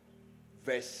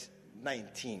 Verse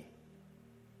 19.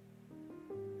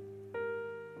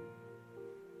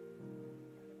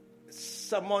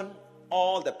 Summon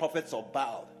all the prophets of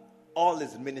Baal, all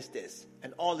his ministers,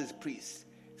 and all his priests.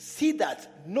 See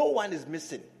that no one is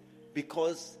missing,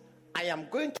 because I am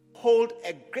going to hold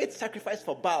a great sacrifice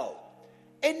for Baal.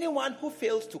 Anyone who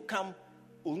fails to come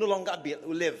will no longer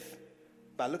will live.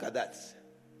 But look at that.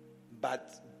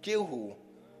 But Jehu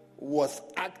was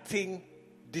acting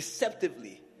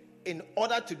deceptively in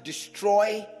order to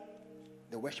destroy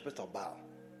the worshippers of Baal.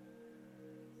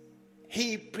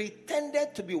 He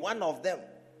pretended to be one of them,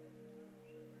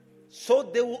 so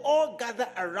they will all gather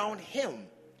around him,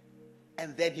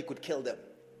 and then he could kill them.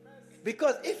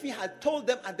 Because if he had told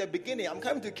them at the beginning, I'm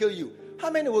coming to kill you, how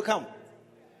many will come?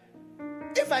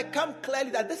 If I come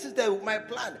clearly that this is my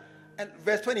plan. And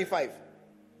verse 25.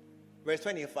 Verse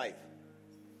 25.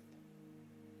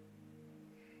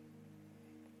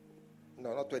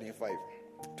 No, not 25.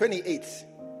 28.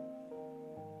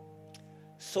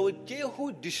 So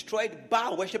Jehu destroyed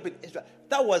Baal worship in Israel.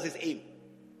 That was his aim.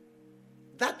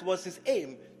 That was his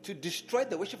aim, to destroy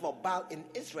the worship of Baal in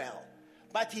Israel.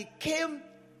 But he came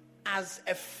as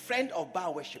a friend of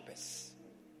Baal worshippers.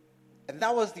 And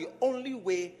that was the only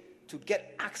way to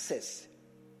get access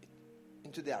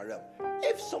into their realm.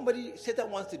 If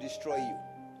Satan wants to destroy you,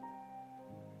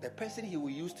 the person he will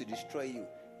use to destroy you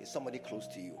is somebody close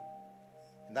to you.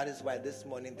 And that is why this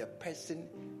morning, the person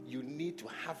you need to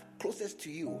have closest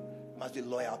to you must be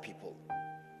loyal people.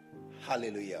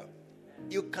 Hallelujah.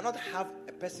 You cannot have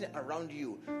a person around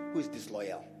you who is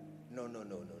disloyal. No.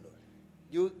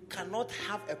 You cannot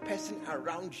have a person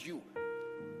around you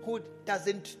who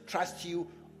doesn't trust you,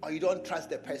 or you don't trust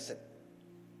the person.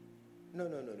 No.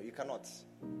 You cannot.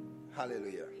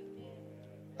 Hallelujah.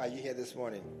 Are you here this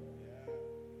morning?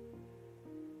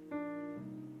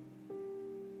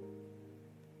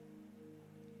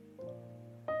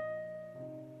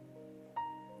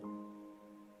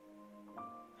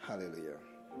 Hallelujah.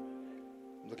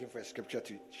 I'm looking for a scripture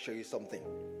to show you something.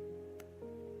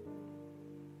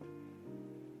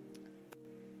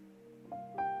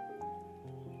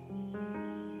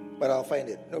 But I'll find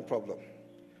it. No problem.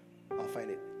 I'll find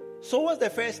it. So what's the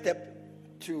first step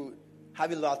to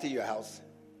having loyalty in your house?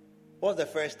 What's the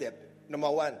first step?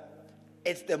 Number one,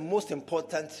 it's the most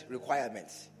important requirement.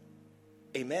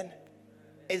 Amen?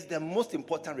 It's the most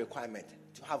important requirement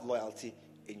to have loyalty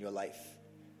in your life.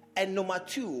 And number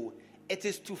two, it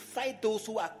is to fight those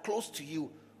who are close to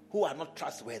you who are not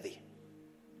trustworthy.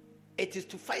 It is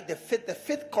to fight the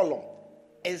fifth column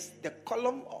is the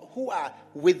column who are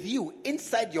with you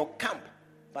inside your camp,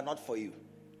 but not for you.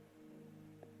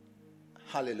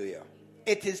 Hallelujah.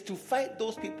 It is to fight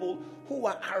those people who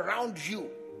are around you,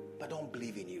 but don't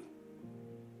believe in you.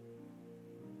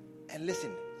 And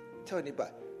listen, tell your neighbor,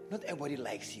 not everybody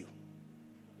likes you.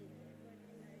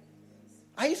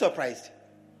 Are you surprised?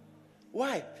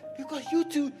 Why? Because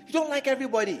you don't like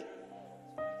everybody.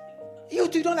 You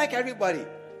two don't like everybody.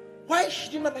 Why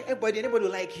should you not like everybody? Anybody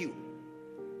will like you.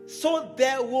 So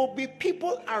there will be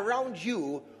people around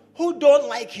you who don't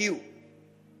like you.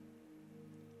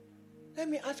 Let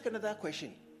me ask another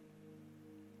question.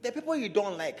 The people you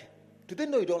don't like, do they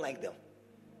know you don't like them?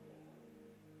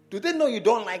 Do they know you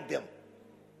don't like them?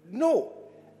 No.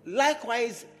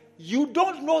 Likewise, you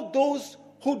don't know those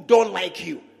who don't like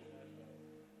you.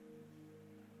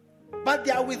 But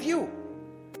they are with you.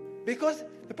 Because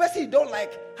the person you don't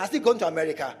like, has he gone to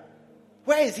America?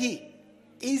 Where is he?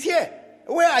 He's here.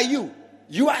 Where are you?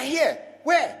 You are here.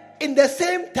 Where? In the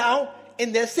same town,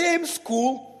 in the same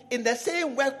school, in the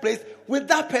same workplace with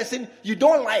that person you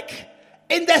don't like.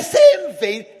 In the same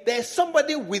vein, there's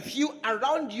somebody with you,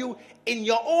 around you, in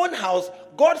your own house,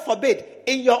 God forbid,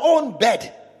 in your own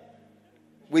bed,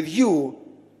 with you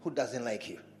who doesn't like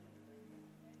you.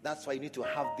 That's why you need to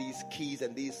have these keys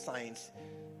and these signs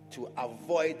to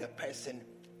avoid the person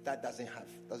that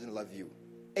doesn't love you.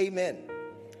 Amen.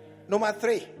 Number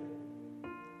 3.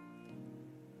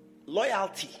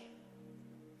 Loyalty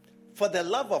for the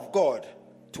love of God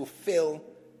to fill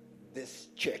this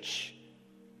church.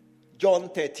 John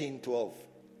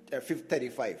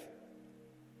 13:35.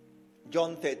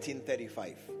 John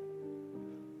 13:35.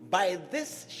 By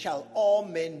this shall all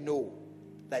men know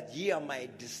that ye are my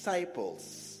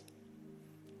disciples,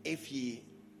 if ye,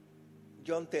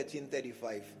 John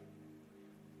 13:35,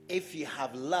 if ye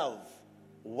have love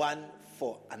one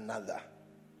for another.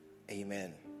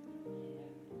 Amen.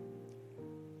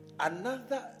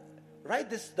 Write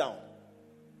this down.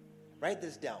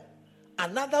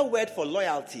 Another word for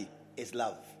loyalty is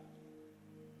love.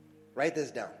 Write this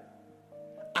down.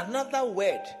 Another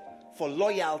word for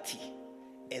loyalty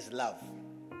is love.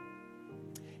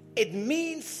 It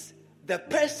means the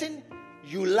person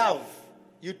you love,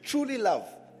 you truly love.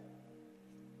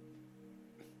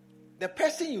 The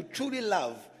person you truly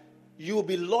love, you will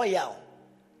be loyal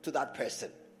to that person.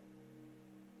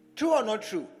 True or not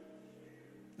true?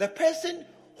 The person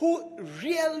who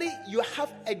really you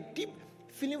have a deep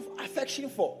feeling of affection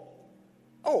for.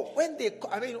 I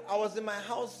was in my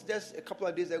house just a couple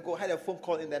of days ago, had a phone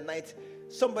call in the night.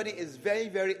 Somebody is very,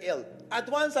 very ill. At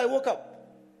once I woke up.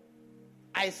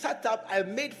 I sat up, I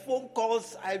made phone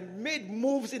calls, I made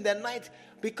moves in the night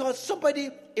because somebody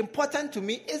important to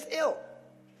me is ill.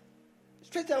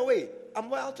 Straight away, I'm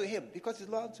loyal to him because he's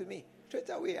loyal to me. Straight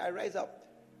away, I rise up.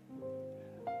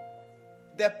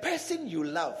 The person you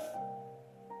love,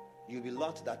 you'll be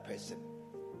loyal to that person.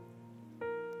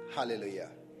 Hallelujah.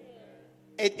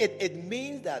 It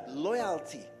means that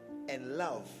loyalty and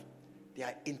love, they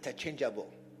are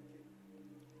interchangeable.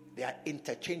 They are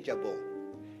interchangeable.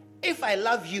 If I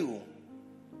love you,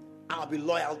 I'll be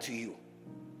loyal to you.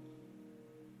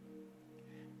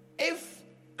 If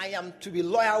I am to be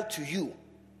loyal to you,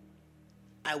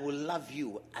 I will love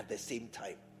you at the same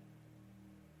time.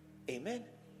 Amen.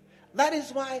 That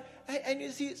is why, and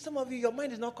you see, some of you, your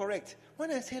mind is not correct.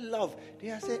 When I say love, they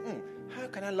are saying, how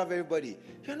can I love everybody?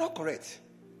 You're not correct.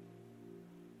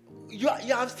 You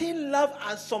have seen love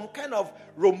as some kind of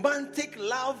romantic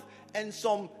love and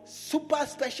some super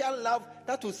special love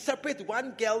that will separate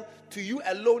one girl to you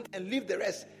alone and leave the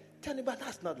rest. Tell me, but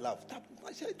that's not love.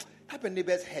 Tap your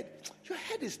neighbor's head. Your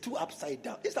head is too upside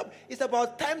down. It's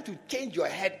about time to change your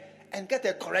head and get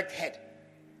a correct head.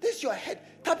 This is your head.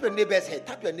 Tap your neighbor's head.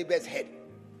 Tap your neighbor's head.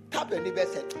 Tap your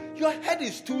neighbor's head. Your head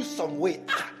is too some way.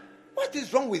 What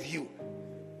is wrong with you?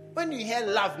 When you hear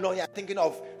love, no, you're thinking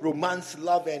of romance,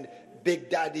 love, and Big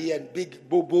Daddy, and Big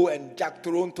Bobo, and Jack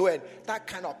Toronto, and that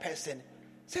kind of person.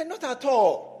 Say, not at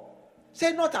all.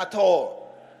 Say, not at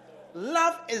all.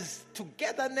 Love is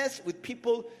togetherness with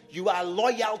people you are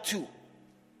loyal to.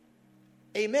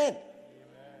 Amen.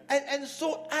 And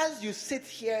so as you sit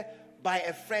here by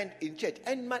a friend in church,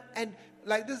 and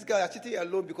like this girl is sitting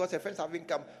alone because her friends haven't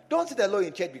come, don't sit alone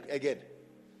in church again.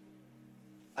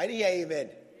 I didn't hear amen.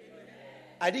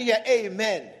 I didn't hear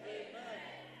amen.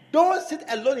 Don't sit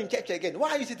alone in church again.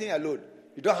 Why are you sitting alone?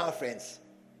 You don't have friends.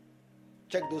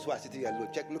 Check those who are sitting alone.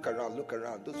 Look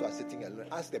around. Those who are sitting alone.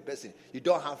 Ask the person, you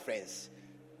don't have friends.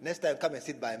 Next time, come and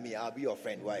sit by me. I'll be your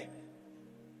friend. Why?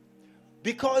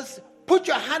 Because put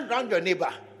your hand around your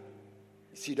neighbor.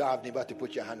 You see, you don't have neighbor to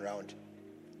put your hand around.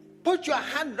 Put your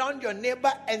hand around your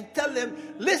neighbor and tell them,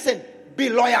 listen, be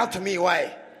loyal to me.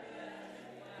 Why?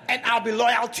 And I'll be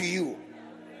loyal to you.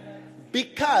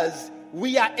 Because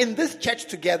we are in this church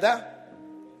together.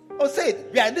 Oh, say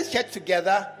it. We are in this church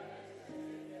together.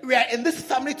 We are in this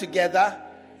family together.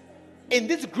 In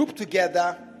this group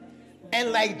together.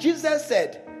 And like Jesus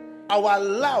said, our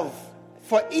love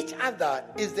for each other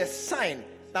is the sign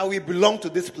that we belong to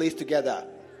this place together.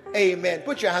 Amen.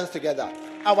 Put your hands together.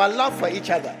 Our love for each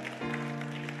other.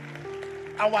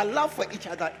 Our love for each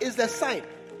other is the sign.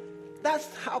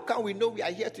 That's how come we know we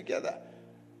are here together.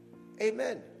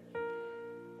 Amen.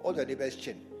 Hold your neighbor's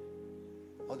chin.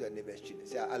 Hold your neighbor's chin.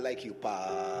 Say, I like you,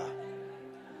 pa.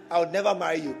 I would never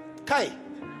marry you. Kai.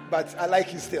 But I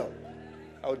like you still.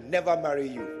 I would never marry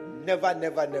you. Never,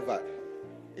 never, never.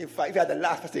 In fact, if you are the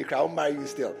last person to cry, I won't marry you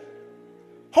still.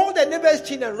 Hold the neighbor's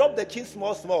chin and rub the chin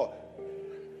small.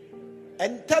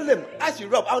 And tell them, as you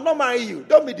rub, I'll not marry you.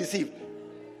 Don't be deceived.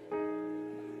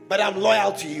 But I'm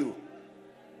loyal to you.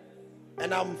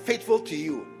 And I'm faithful to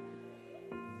you.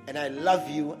 And I love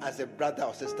you as a brother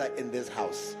or sister in this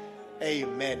house.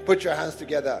 Amen. Put your hands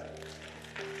together.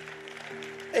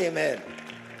 Amen.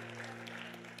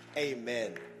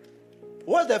 Amen.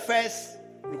 What's the first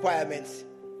requirement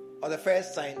or the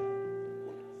first sign?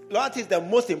 Loyalty is the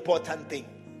most important thing.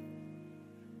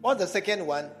 What's the second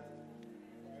one?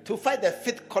 To fight the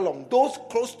fifth column, those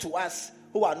close to us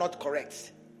who are not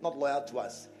correct, not loyal to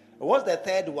us. And what's the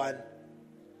third one?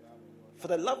 For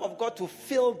the love of God to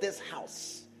fill this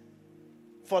house.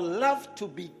 For love to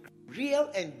be real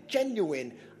and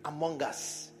genuine among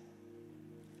us.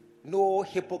 No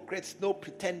hypocrites, no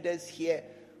pretenders here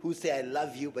who say I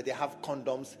love you, but they have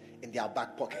condoms in their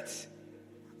back pockets.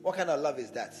 What kind of love is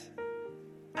that?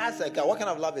 Ask a guy, what kind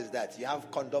of love is that? You have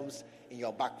condoms in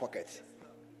your back pocket.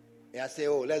 And I say,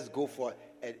 oh, let's go for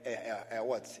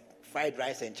what? Fried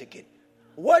rice and chicken.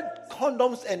 What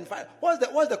condoms and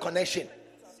what's the connection?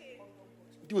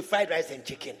 Do with fried rice and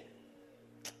chicken.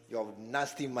 Your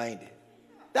nasty mind.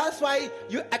 That's why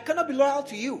I cannot be loyal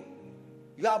to you.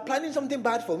 You are planning something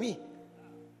bad for me.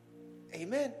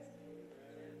 Amen.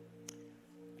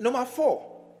 Number 4,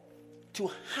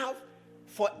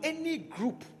 for any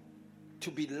group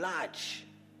to be large,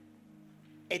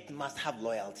 it must have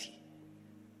loyalty.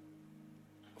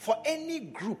 For any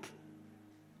group,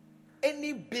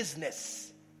 any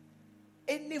business,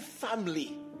 any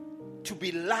family to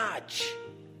be large,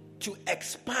 to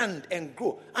expand and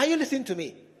grow. Are you listening to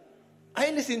me? Are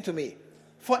you listening to me?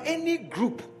 For any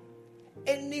group,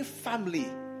 any family,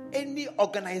 any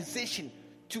organization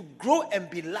to grow and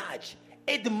be large,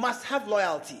 it must have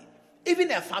loyalty.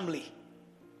 Even a family.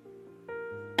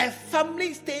 A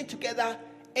family staying together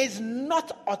is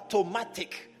not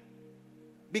automatic,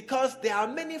 because there are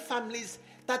many families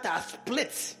that are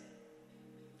split.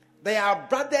 There are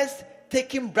brothers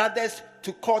taking brothers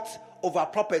to court over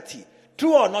property.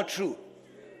 True or not true?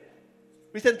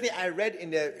 Recently, I read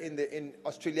in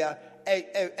Australia,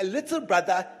 a little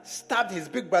brother stabbed his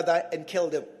big brother and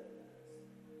killed him.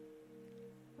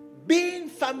 Being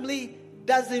family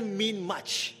doesn't mean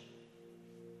much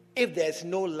if there's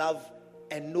no love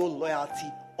and no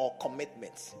loyalty or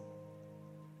commitment.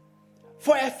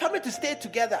 For a family to stay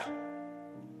together,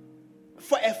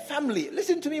 for a family,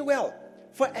 listen to me well,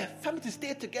 for a family to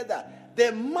stay together,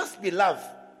 there must be love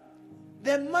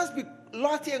There must be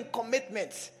loyalty and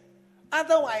commitment.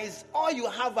 Otherwise, all you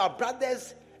have are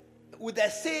brothers with the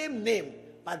same name,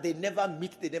 but they never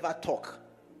meet, they never talk.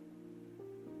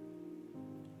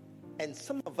 And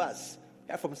some of us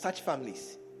are from such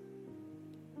families.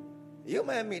 You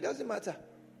and me, doesn't matter.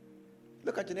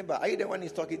 Look at your neighbor. Are you the one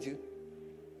he's talking to?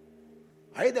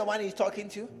 Are you the one he's talking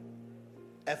to?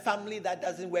 A family that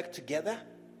doesn't work together?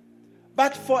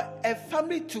 But for a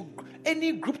family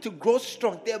any group to grow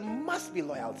strong, there must be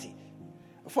loyalty.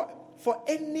 For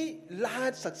any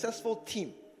large, successful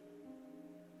team.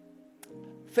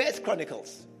 First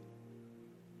Chronicles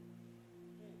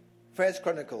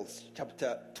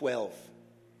chapter 12.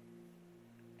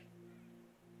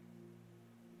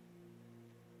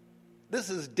 This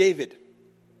is David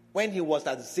when he was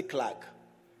at Ziklag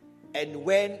and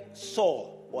when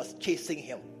Saul was chasing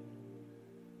him.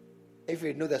 If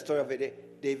you know the story of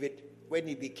David, when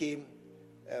he came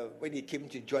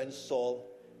to join Saul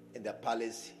in the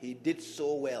palace, he did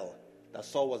so well that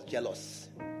Saul was jealous.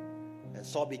 And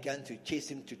Saul began to chase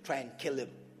him to try and kill him.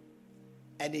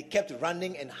 And he kept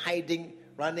running and hiding.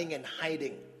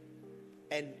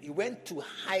 And he went to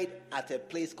hide at a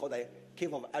place called the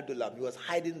Cave of Adullam. He was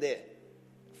hiding there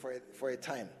for a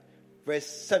time. Verse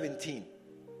 17.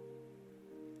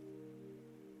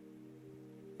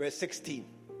 Verse 16.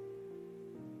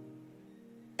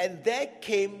 And there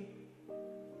came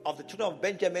of the children of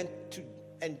Benjamin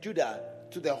and Judah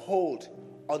to the hold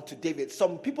unto David.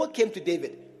 Some people came to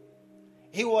David.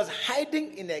 He was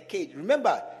hiding in a cage.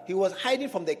 Remember, he was hiding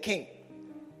from the king.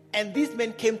 And these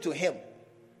men came to him.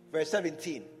 Verse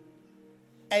 17.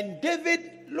 And David,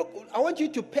 look, I want you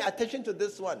to pay attention to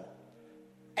this one.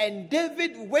 And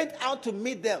David went out to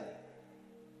meet them.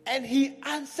 And he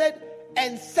answered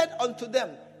and said unto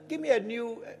them, give me a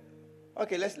new...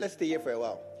 Okay, let's stay here for a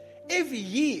while. If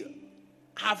ye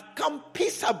have come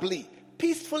peacefully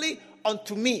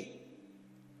unto me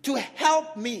to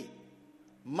help me,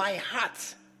 my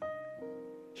heart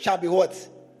shall be what?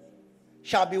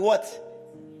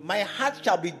 My heart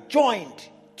shall be joined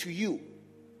to you.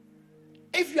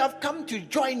 If you have come to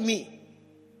join me,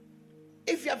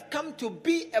 if you have come to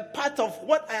be a part of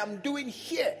what I am doing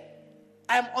here,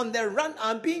 I am on the run,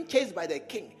 I am being chased by the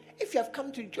king. If you have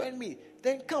come to join me,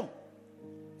 then come.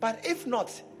 But if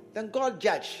not, then God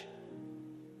judge.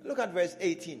 Look at verse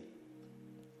 18.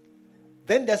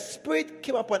 Then the Spirit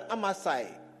came upon Amasai,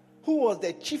 who was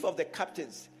the chief of the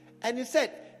captains. And he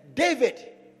said, David,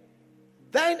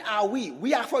 thine are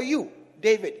we are for you,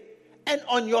 David. And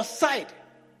on your side,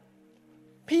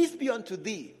 peace be unto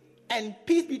thee, and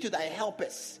peace be to thy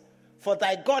helpers, for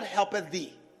thy God helpeth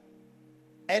thee.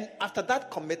 And after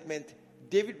that commitment,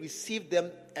 David received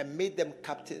them and made them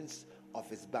captains of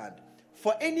his band.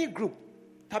 For any group,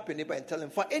 tap your neighbor and tell him,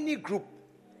 for any group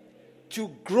to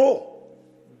grow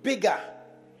bigger,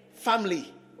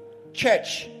 family,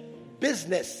 church,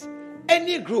 business,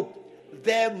 any group,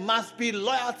 there must be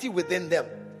loyalty within them.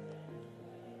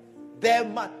 There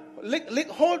must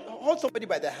hold somebody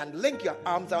by the hand, link your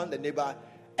arms around the neighbor,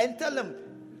 and tell them,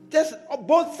 just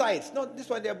both sides, not this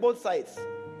one, they're both sides,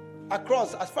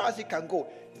 across as far as you can go.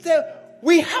 Say,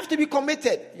 we have to be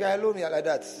committed. You're alone, you're like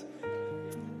that.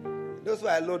 Those who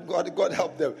are alone, God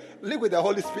help them. Live with the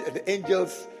Holy Spirit and the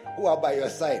angels who are by your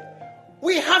side.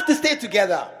 We have to stay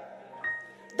together.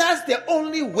 That's the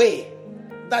only way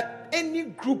that any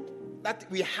group that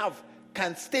we have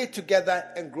can stay together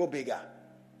and grow bigger.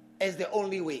 It's the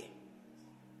only way.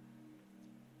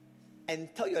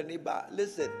 And tell your neighbor,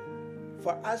 listen,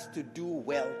 for us to do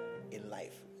well in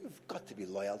life, you've got to be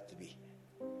loyal to me.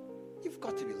 You've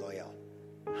got to be loyal.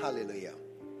 Hallelujah.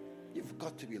 You've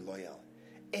got to be loyal.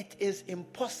 It is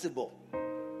impossible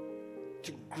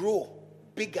to grow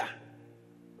bigger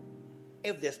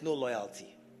if there's no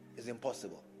loyalty. It's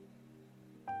impossible.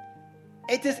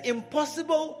 It is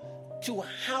impossible to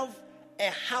have a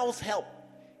house help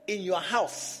in your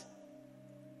house.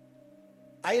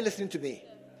 Are you listening to me?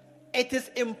 It is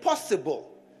impossible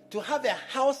to have a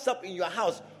house help in your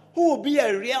house who will be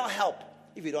a real help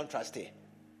if you don't trust her.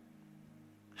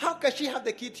 How can she have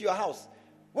the key to your house?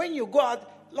 When you go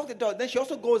out, lock the door, then she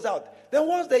also goes out. Then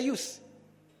what's the use?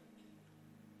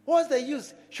 What's the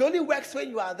use? She only works when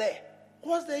you are there.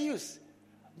 What's the use?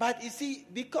 But you see,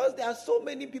 because there are so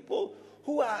many people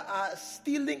who are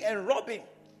stealing and robbing,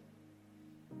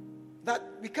 that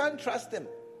we can't trust them.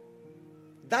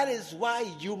 That is why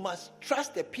you must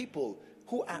trust the people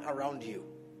who are around you.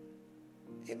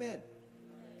 Amen.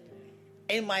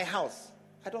 In my house,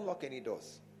 I don't lock any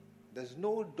doors. There's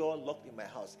no door locked in my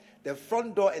house. The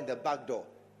front door and the back door.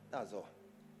 That's all.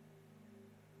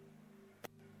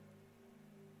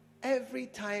 Every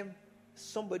time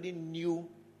somebody new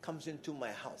comes into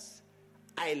my house,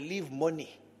 I leave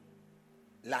money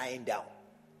lying down.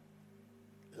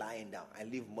 Lying down. I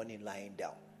leave money lying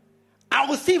down. I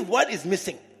will see what is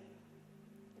missing.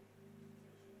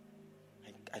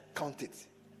 I count it.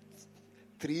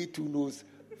 3 2 no's,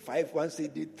 5 1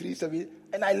 CD, 3 7,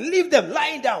 and I leave them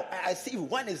lying down. I see if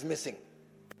one is missing.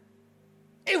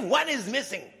 If one is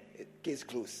missing, case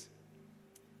closed.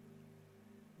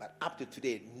 But up to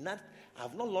today,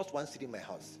 I've not lost one cedi in my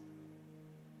house.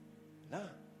 No,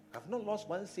 I've not lost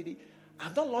one cedi.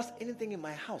 I've not lost anything in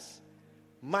my house.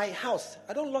 My house,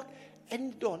 I don't lock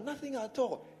any door, nothing at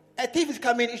all. A thief is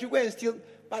coming, he should go and steal,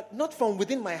 but not from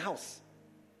within my house.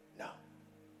 No.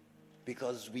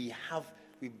 Because we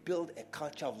build a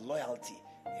culture of loyalty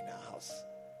in our house.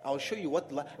 I'll show you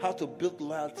how to build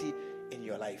loyalty in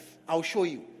your life. I'll show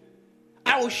you.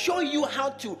 I will show you how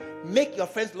to make your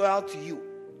friends loyal to you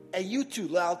and you too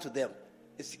loyal to them.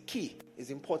 It's key. It's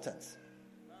important.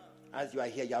 As you are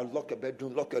here, you lock your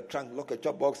bedroom, lock your trunk, lock your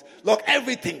job box, lock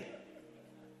everything.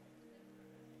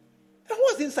 And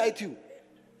what's inside you?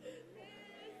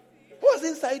 What's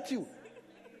inside you?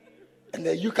 And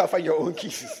then you can find your own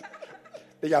keys.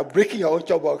 Then you are breaking your own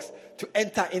job box to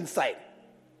enter inside.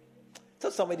 So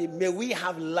somebody, may we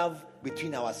have love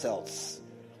between ourselves.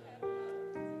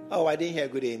 Oh, I didn't hear a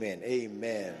good amen.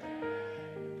 Amen.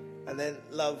 And then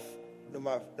love,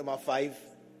 number 5,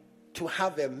 to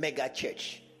have a mega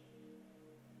church.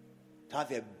 To have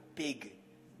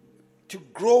to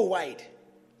grow wide.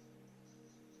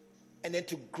 And then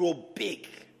to grow big.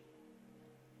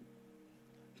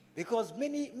 Because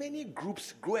many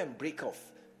groups grow and break off.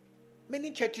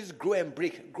 Many churches grow and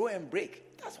break.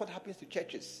 That's what happens to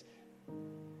churches.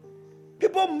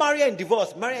 People marry and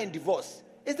divorce.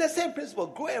 It's the same principle,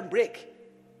 grow and break.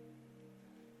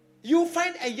 You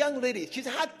find a young lady, she's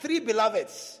had 3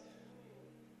 beloveds.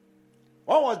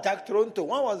 One was Jack Toronto,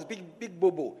 one was Big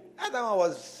Bobo, other one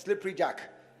was Slippery Jack.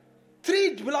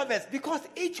 3 beloveds, because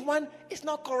each one is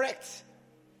not correct.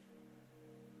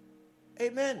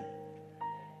 Amen.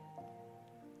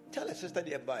 Tell a sister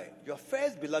nearby, your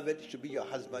first beloved should be your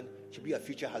husband, should be your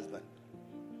future husband.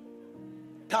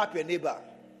 Tap your neighbor.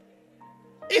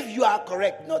 If you are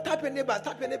correct, no, tap your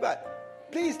neighbor.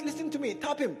 Please listen to me,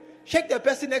 tap him. Shake the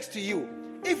person next to you.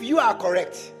 If you are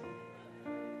correct,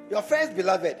 your first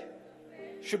beloved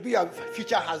should be your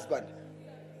future husband.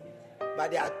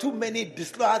 But there are too many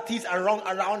disloyalties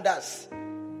around us.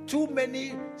 Too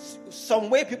many, some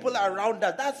way people are around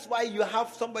us. That's why you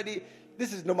have somebody,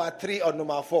 this is number 3 or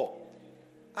number 4.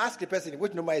 Ask the person,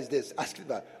 which number is this? Ask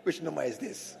them, which number is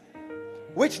this?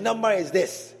 Which number is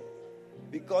this?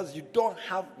 Because you don't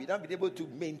be able to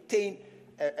maintain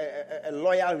a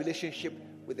loyal relationship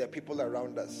with the people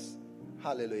around us.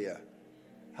 Hallelujah.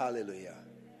 Hallelujah.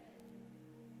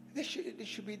 This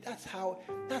should be, that's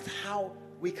how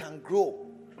we can grow.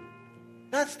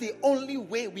 That's the only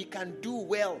way we can do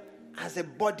well as a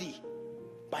body,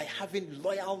 by having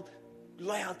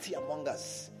loyalty among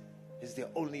us. Is the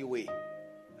only way.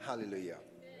 Hallelujah.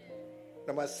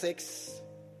 Number 6,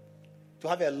 to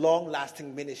have a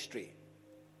long-lasting ministry.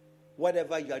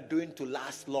 Whatever you are doing to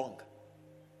last long.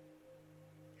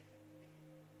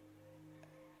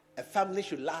 A family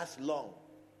should last long.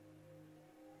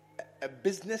 A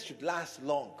business should last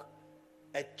long.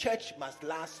 A church must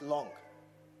last long.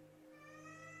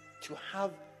 To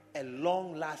have a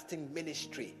long-lasting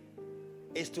ministry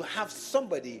is to have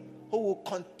somebody who will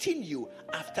continue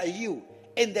after you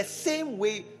in the same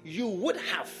way you would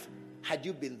have had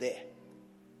you been there.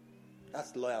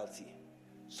 That's loyalty.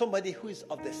 Somebody who is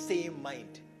of the same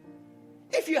mind.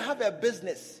 If you have a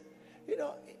business,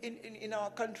 in our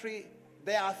country,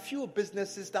 there are few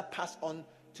businesses that pass on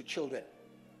to children.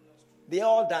 They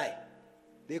all die.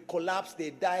 They collapse, they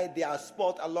die, they are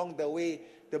spoiled along the way.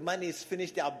 The money is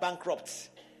finished, they are bankrupt.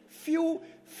 Few,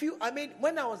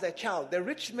 when I was a child, the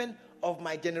rich men of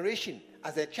my generation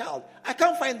as a child, I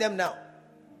can't find them now.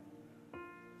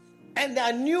 And there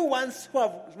are new ones who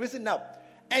have risen up.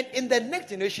 And in the next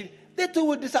generation, they too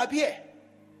will disappear.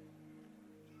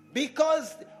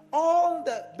 Because all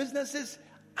the businesses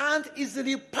aren't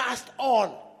easily passed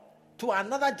on to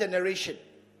another generation.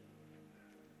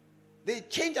 They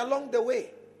change along the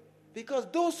way. Because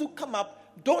those who come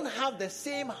up don't have the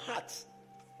same heart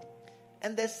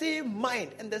and the same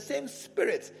mind and the same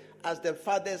spirit as the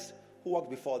fathers who walked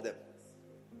before them.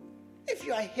 If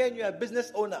you are here and you are a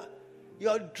business owner,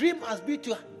 your dream must be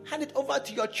to hand it over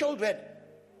to your children.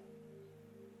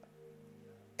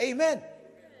 Amen.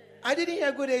 I didn't hear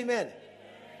a good amen.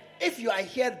 If you are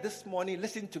here this morning,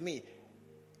 listen to me,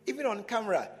 even on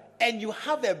camera, and you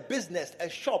have a business, a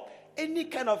shop, any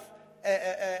kind of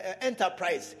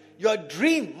enterprise. Your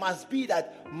dream must be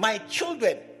that my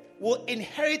children will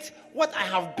inherit what I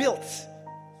have built.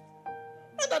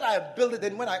 Not that I have built it,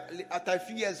 and after a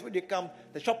few years, when they come,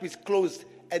 the shop is closed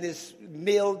and is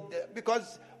nailed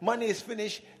because money is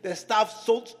finished. The staff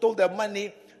stole their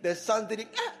money. The sons didn't.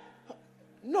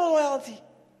 No loyalty.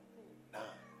 No.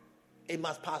 It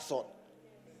must pass on.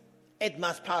 It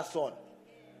must pass on.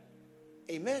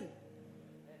 Amen.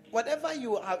 Whatever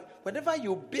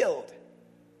you build,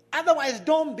 otherwise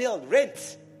don't build,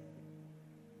 rent.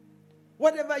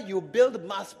 Whatever you build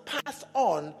must pass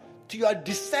on to your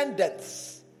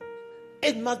descendants.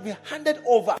 It must be handed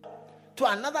over to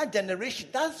another generation.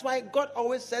 That's why God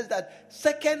always says that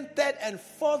second, third, and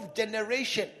fourth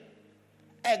generation,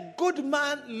 a good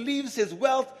man leaves his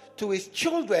wealth to his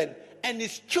children and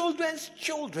his children's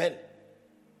children.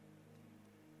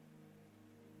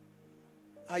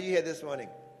 Are you here this morning?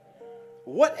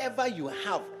 Whatever you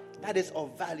have that is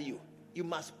of value, you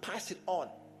must pass it on.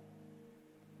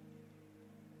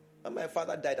 When my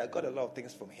father died, I got a lot of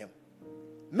things from him.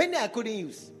 Many I couldn't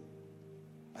use,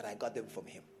 but I got them from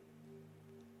him.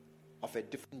 Of a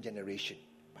different generation,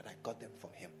 but I got them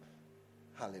from him.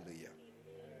 Hallelujah.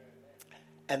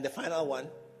 And the final one,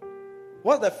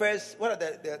 what are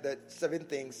the 7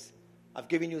 things? I've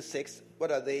given you 6.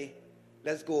 What are they?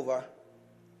 Let's go over.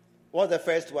 What's the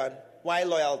first one? Why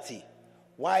loyalty?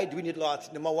 Why do we need loyalty?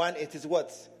 Number 1, it is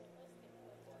what?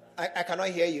 I cannot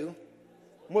hear you.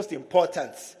 Most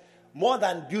important. More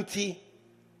than beauty,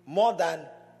 more than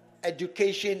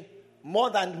education, more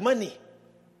than money.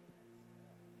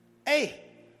 Hey,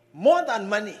 more than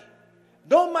money.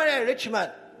 Don't marry a rich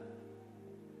man.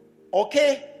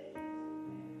 Okay?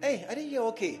 Hey, I didn't hear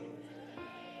okay.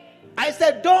 I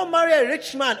said don't marry a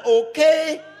rich man.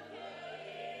 Okay?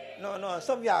 No,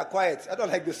 some of you are quiet. I don't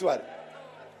like this one.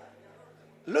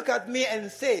 Look at me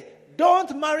and say,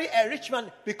 don't marry a rich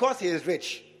man because he is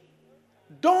rich.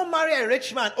 Don't marry a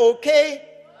rich man, okay?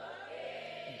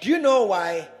 Do you know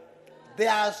why? There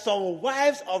are some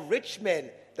wives of rich men,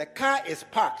 the car is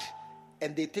parked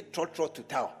and they take trot to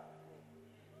town.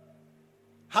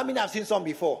 How many have seen some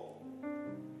before?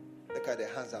 Look at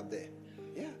their hands up there.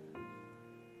 Yeah.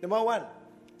 Number 1,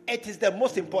 it is the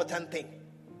most important thing.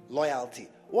 Loyalty.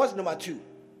 What's number 2?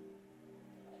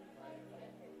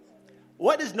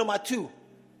 What is number 2?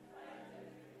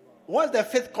 What's the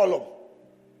 5th column?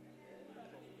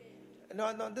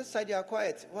 No, this side you are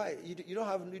quiet. Why?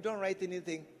 You don't write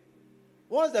anything.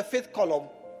 What's the 5th column?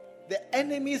 The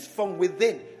enemies from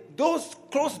within. Those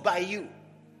close by you.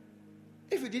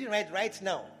 If you didn't write right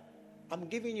now, I'm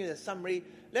giving you a summary.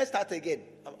 Let's start again.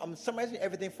 I'm summarizing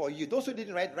everything for you. Those who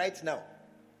didn't write right now.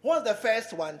 What's the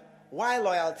first one? Why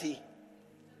loyalty?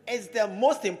 It's the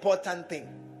most important thing.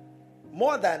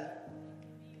 More than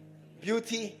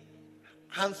beauty,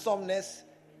 handsomeness,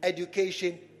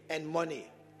 education, and money.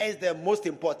 It's the most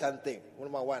important thing.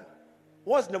 Number 1.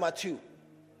 What's number 2?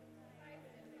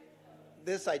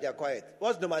 This side, you're quiet.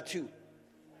 What's number 2?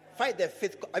 Fight the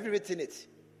 5th. Have you written it?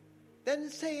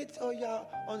 Then say it or you're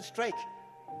on strike.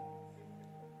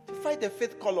 To fight the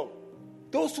 5th column.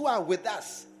 Those who are with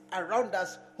us, around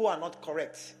us, who are not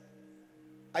correct.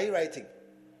 Are you writing?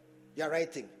 You are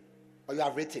writing. Or you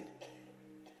have written.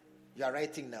 You are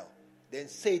writing now. Then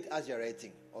say it as you're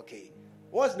writing. Okay.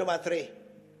 What's number 3?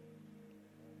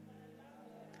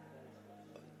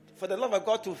 For the love of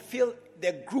God to fill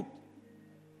the group,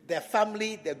 the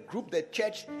family, the group, the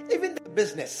church, even the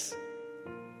business.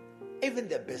 Even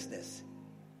the business.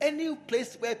 Any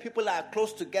place where people are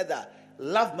close together,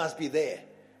 love must be there.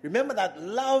 Remember that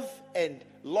love and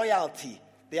loyalty,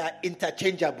 they are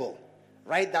interchangeable.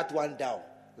 Write that one down.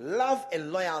 Love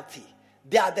and loyalty,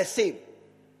 they are the same.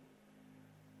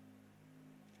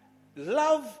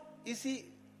 Love, you see,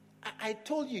 I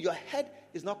told you your head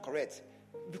is not correct.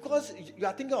 Because you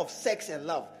are thinking of sex and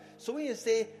love. So when you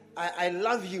say, I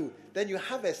love you, then you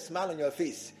have a smile on your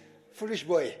face. Foolish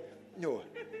boy. No.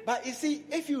 But you see,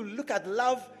 if you look at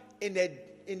love in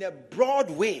a broad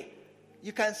way,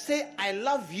 you can say, I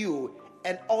love you,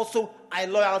 and also I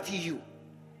loyalty you.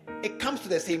 It comes to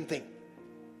the same thing.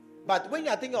 But when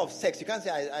you are thinking of sex, you can't say,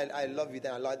 I love you,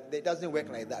 then I love you. It doesn't work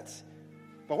like that.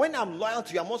 But when I'm loyal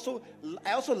to you,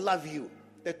 I also love you.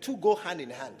 The two go hand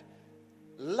in hand.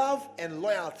 Love and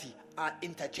loyalty are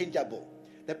interchangeable.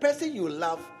 The person you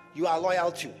love, you are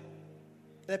loyal to.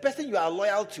 The person you are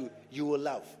loyal to, you will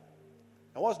love.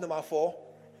 And what's number 4?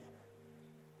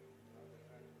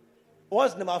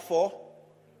 What's number 4?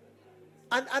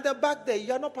 And at the back there,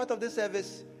 you are not part of this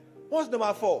service. What's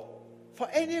number 4? For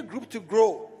any group to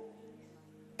grow.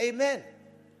 Amen.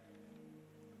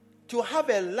 To have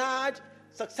a large,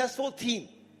 successful team.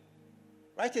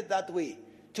 Write it that way.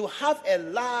 To have a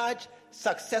large,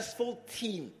 successful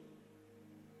team.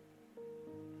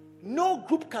 No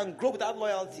group can grow without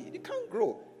loyalty. It can't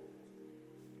grow.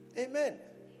 Amen.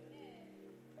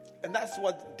 And that's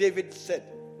what David said.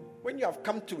 When you have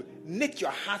come to knit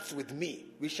your hearts with me,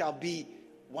 we shall be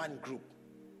one group.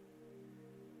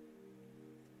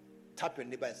 Tap your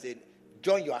neighbor and say,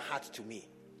 join your heart to me.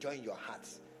 Join your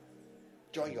hearts.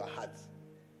 Join your hearts.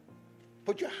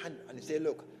 Put your hand and say,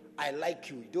 look, I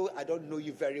like you. Though I don't know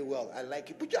you very well, I like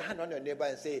you. Put your hand on your neighbor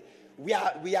and say, we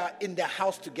are in the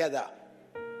house together.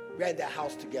 We are in the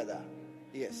house together.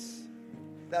 Yes.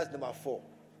 That's number 4.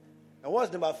 And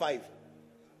what's number 5?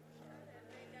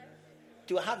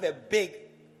 To have a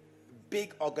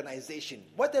big organization.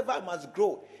 Whatever must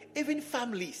grow. Even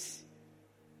families.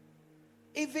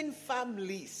 Even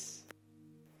families.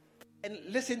 And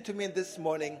listen to me this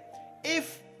morning.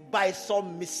 If by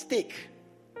some mistake,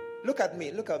 look at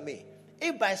me.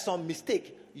 If by some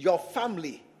mistake, your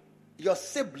family, your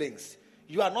siblings,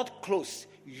 you are not close,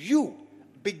 you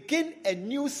begin a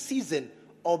new season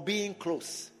of being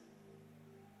close.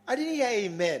 I didn't hear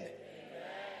amen.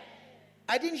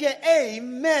 I didn't hear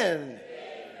amen.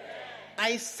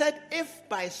 I said if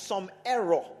by some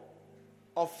error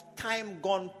of time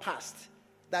gone past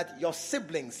that your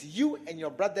siblings, you and your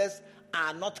brothers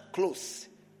are not close.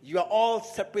 You are all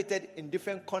separated in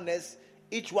different corners,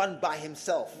 each one by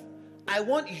himself. I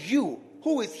want you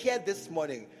who is here this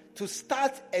morning to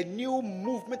start a new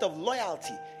movement of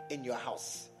loyalty in your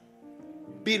house.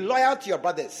 Be loyal to your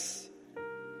brothers.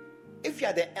 If you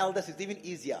are the eldest, it's even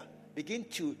easier. Begin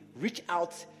to reach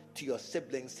out to your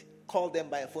siblings. Call them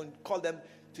by phone. Call them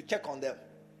to check on them.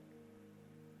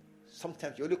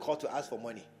 Sometimes you only call to ask for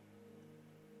money.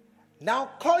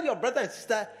 Now call your brother and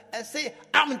sister and say,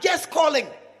 I'm just calling.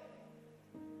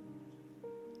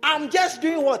 I'm just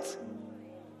doing what?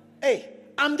 Hey,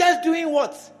 I'm just doing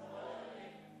what?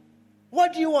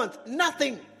 What do you want?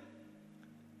 Nothing.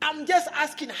 I'm just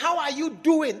asking, how are you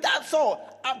doing? That's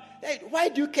all. Hey, why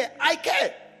do you care? I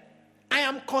care. I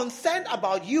am concerned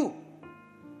about you.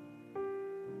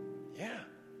 Yeah.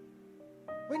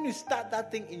 When you start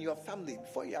that thing in your family,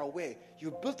 before you're aware,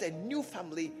 you built a new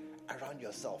family around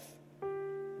yourself.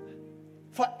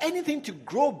 For anything to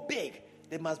grow big,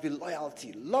 there must be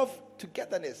loyalty, love,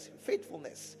 togetherness,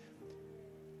 faithfulness.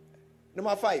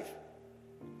 Number 5.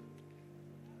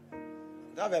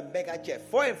 Now have a mega chair.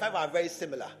 4 and 5 are very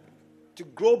similar. To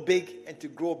grow big and to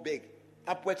grow big.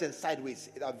 Upwards and sideways.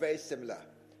 They are very similar.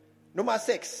 Number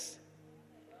 6.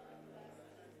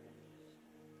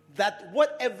 That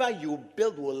whatever you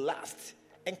build will last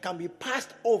and can be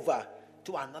passed over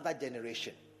to another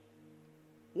generation.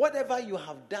 Whatever you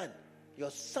have done,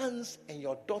 your sons and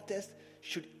your daughters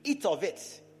should eat of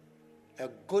it. A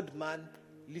good man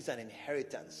leaves an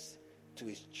inheritance to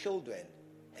his children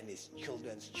and his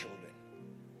children's children.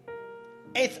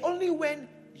 It's only when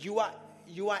you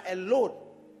are alone.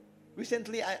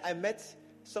 Recently, I met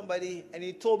somebody and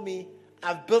he told me,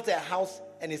 I've built a house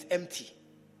and it's empty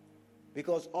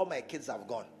because all my kids have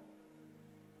gone.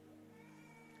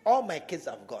 All my kids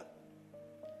have gone.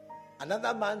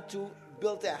 Another man too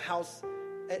built a house.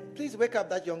 Please wake up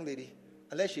that young lady,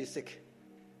 unless she's sick.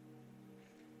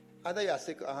 Either you are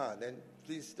sick, then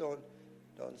please don't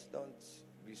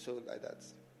be so like that.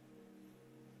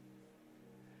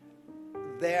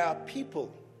 There are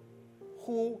people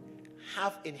who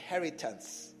have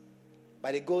inheritance,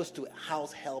 but it goes to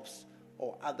house helps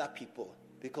or other people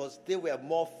because they were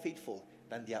more faithful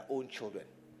than their own children.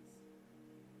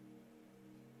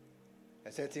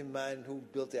 A certain man who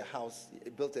built a house,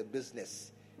 built a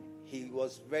business. He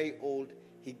was very old.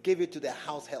 He gave it to the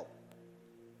house help.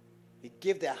 He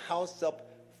gave the house help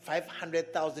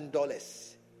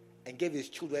 $500,000 and gave his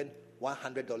children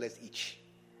 $100 each.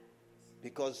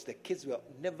 Because the kids were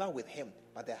never with him,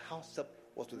 but the house help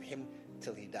was with him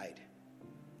till he died.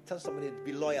 Tell somebody to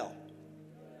be loyal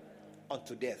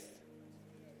unto death.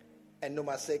 And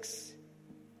number 6,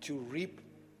 to reap.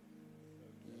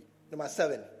 Number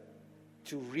 7,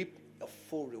 to reap a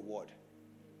full reward.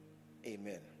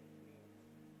 Amen.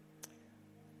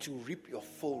 To reap your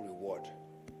full reward.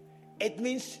 It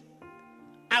means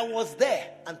I was there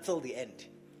until the end.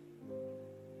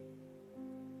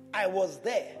 I was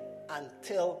there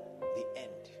until the end.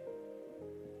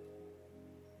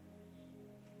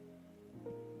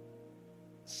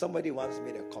 Somebody once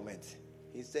made a comment.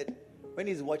 He said, when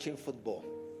he's watching football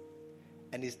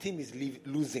and his team is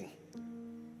losing,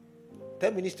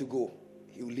 10 minutes to go,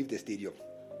 he will leave the stadium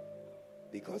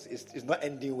because it's not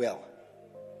ending well.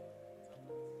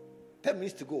 10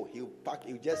 minutes to go, he'll pack,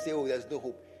 he'll just say, oh, there's no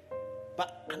hope.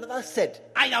 But another said,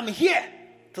 I am here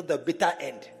till the bitter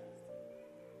end.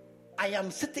 I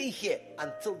am sitting here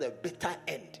until the bitter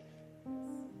end.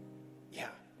 Yeah.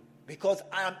 Because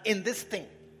I am in this thing.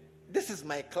 This is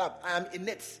my club. I am in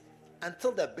it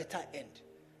until the bitter end.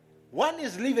 One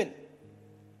is leaving.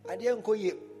 I didn't go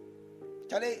here.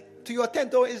 To your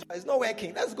tent, oh, it's not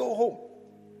working. Let's go home.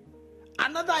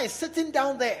 Another is sitting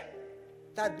down there.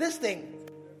 That this thing,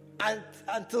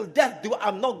 until death do,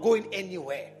 I'm not going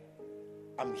anywhere.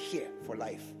 I'm here for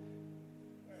life.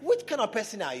 Which kind of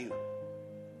person are you?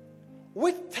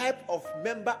 Which type of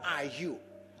member are you?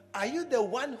 Are you the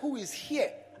one who is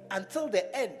here until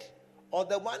the end? Or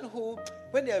the one who,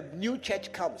 when a new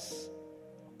church comes,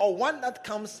 or one that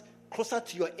comes closer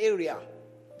to your area,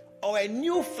 or a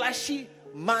new flashy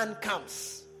man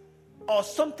comes, or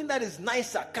something that is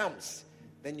nicer comes,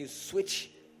 then you switch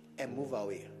and move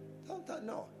away? Don't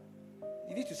know.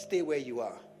 You need to stay where you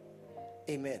are.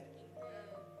 Amen.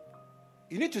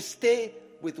 You need to stay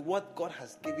with what God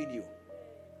has given you.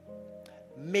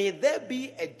 May there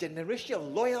be a generation of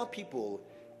loyal people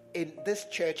in this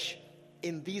church,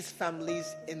 in these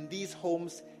families, in these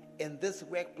homes, in this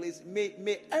workplace.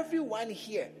 May everyone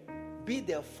here be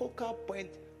the focal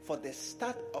point for the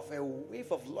start of a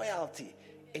wave of loyalty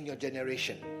in your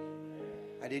generation.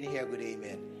 I didn't hear a good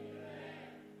amen.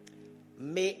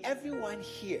 May everyone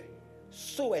here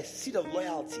sow a seed of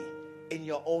loyalty in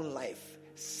your own life,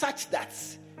 such that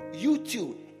you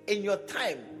too, in your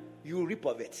time, you reap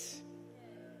of it.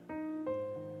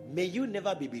 May you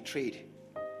never be betrayed.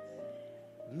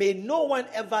 May no one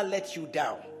ever let you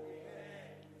down.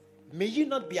 May you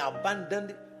not be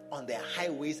abandoned on the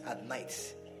highways at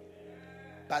night.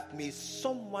 But may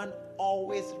someone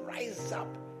always rise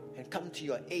up and come to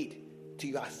your aid, to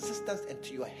your assistance, and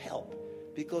to your help.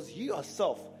 Because you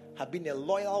yourself have been a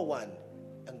loyal one.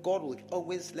 And God will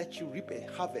always let you reap a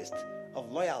harvest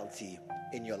of loyalty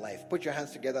in your life. Put your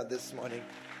hands together this morning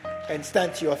and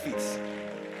stand to your feet.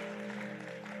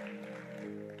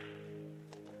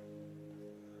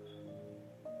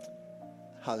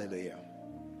 Hallelujah.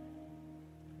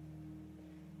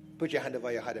 Put your hand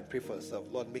over your heart and pray for yourself.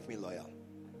 Lord, make me loyal.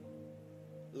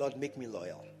 Lord, make me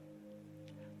loyal.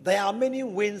 There are many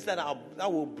winds that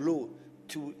will blow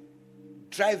to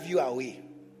drive you away.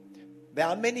 There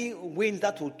are many winds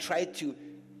that will try to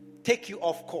take you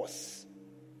off course.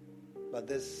 But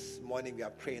this morning we are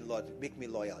praying, Lord, make me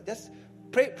loyal. Just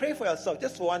pray for yourself,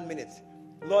 just for 1 minute.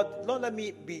 Lord, don't let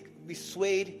me be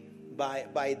swayed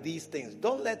by these things.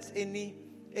 Don't let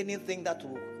anything that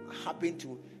will happen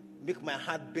to make my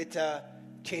heart bitter,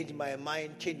 change my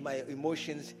mind, change my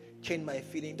emotions, change my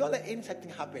feeling. Don't let anything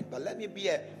happen, but let me be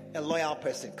a loyal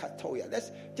person. Katoya.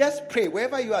 Let's just pray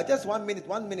wherever you are. Just 1 minute,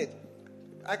 1 minute.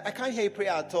 I can't hear you pray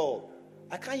at all.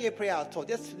 I can't hear prayer at all.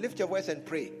 Just lift your voice and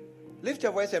pray. Lift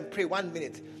your voice and pray 1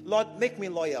 minute. Lord, make me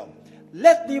loyal.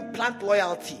 Let me plant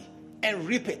loyalty and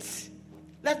reap it.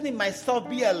 Let me myself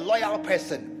be a loyal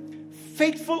person,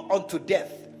 faithful unto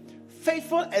death,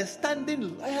 faithful and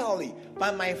standing loyally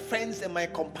by my friends and my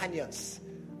companions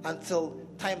until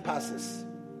time passes,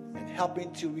 and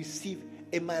helping to receive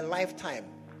in my lifetime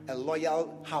a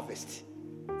loyal harvest.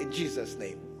 In Jesus'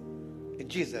 name. In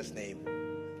Jesus' name.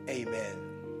 Amen.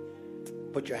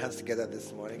 Put your hands together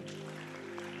this morning.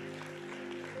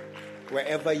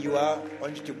 Wherever you are, I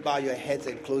want you to bow your heads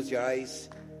and close your eyes.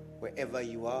 Wherever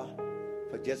you are,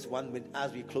 for just 1 minute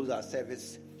as we close our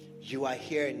service. You are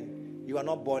here and you are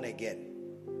not born again.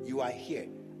 You are here.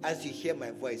 As you hear my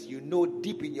voice, you know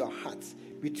deep in your hearts,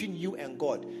 between you and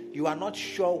God, you are not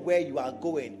sure where you are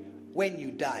going when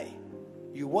you die.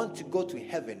 You want to go to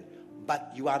heaven,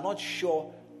 but you are not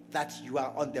sure that you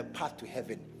are on the path to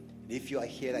heaven. If you are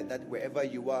here like that, wherever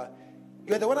you are,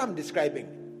 you are the one I'm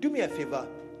describing. Do me a favor,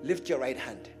 lift your right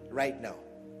hand right now.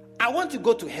 I want to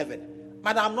go to heaven,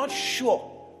 but I'm not sure.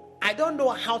 I don't know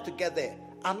how to get there.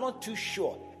 I'm not too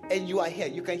sure. And you are here.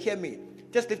 You can hear me.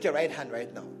 Just lift your right hand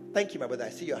right now. Thank you, my brother. I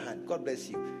see your hand. God bless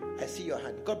you. I see your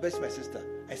hand. God bless my sister.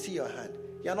 I see your hand.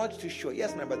 You're not too sure.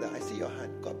 Yes, my brother. I see your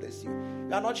hand. God bless you.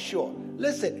 You're not sure.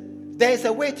 Listen, there is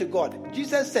a way to God.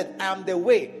 Jesus said, I am the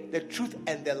way, the truth,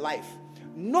 and the life.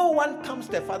 No one comes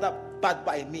to the Father but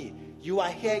by me. You are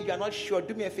here. You are not sure.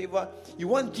 Do me a favor. You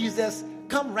want Jesus?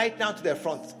 Come right now to the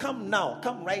front. Come now.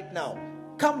 Come right now.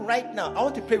 Come right now. I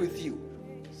want to pray with you.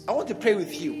 I want to pray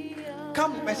with you.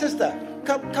 Come, my sister.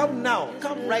 Come now.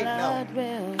 Come right now.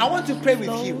 I want to pray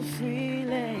with you.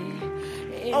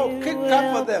 Oh,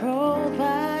 clap for them.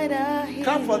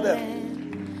 Clap for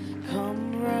them.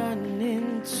 Come run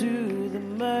into the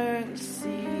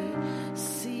mercy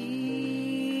seat.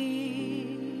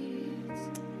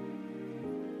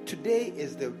 Today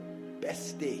is the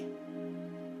best day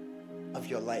of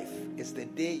your life. It's the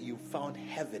day you found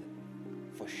heaven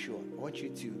for sure. I want you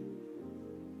to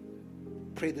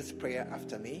pray this prayer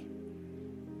after me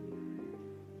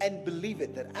and believe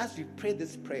it, that as you pray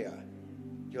this prayer,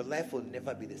 your life will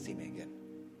never be the same again.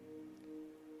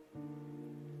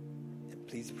 And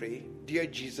please pray. Dear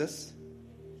Jesus,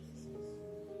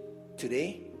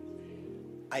 today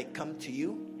I come to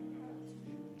you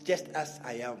just as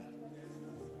I am.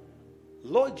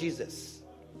 Lord Jesus,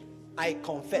 I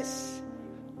confess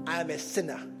I am a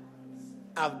sinner.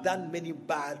 I've done many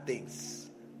bad things.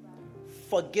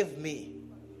 Forgive me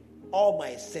all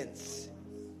my sins.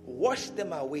 Wash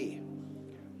them away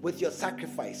with your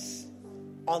sacrifice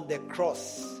on the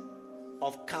cross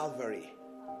of Calvary.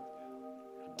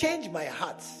 Change my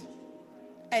heart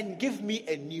and give me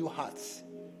a new heart.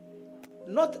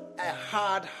 Not a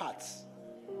hard heart,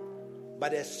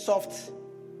 but a soft,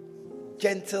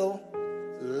 gentle,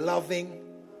 loving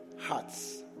heart.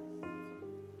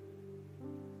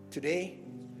 Today,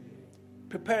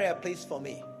 prepare a place for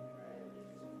me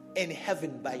in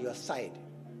heaven by your side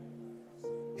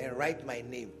and write my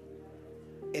name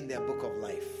in the book of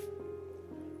life.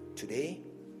 Today,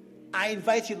 I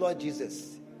invite you, Lord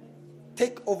Jesus,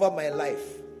 take over my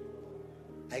life.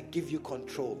 I give you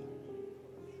control.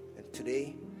 And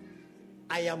today,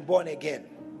 I am born again.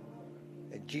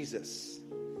 And Jesus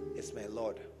is my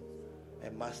Lord, my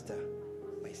Master,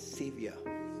 my Savior,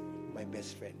 my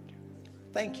best friend.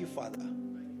 Thank you, Father,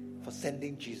 for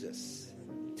sending Jesus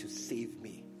to save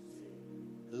me.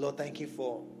 Lord, thank you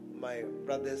for my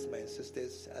brothers, my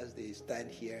sisters, as they stand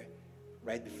here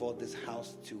right before this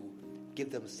house to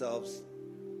give themselves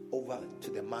over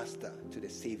to the Master, to the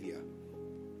Savior.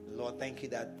 Lord, thank you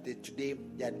that today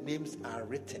their names are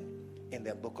written in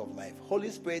the book of life. Holy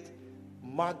Spirit,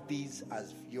 mark these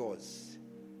as yours.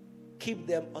 Keep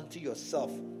them unto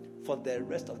yourself for the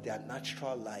rest of their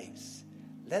natural lives.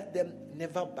 Let them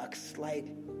never backslide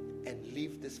and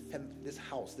leave this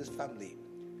house, this family.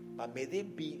 But may they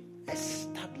be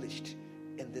established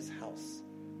in this house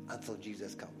until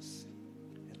Jesus comes.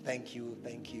 And thank you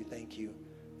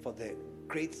for the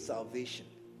great salvation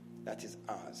that is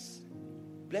ours.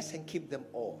 Bless and keep them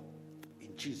all.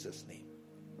 In Jesus' name.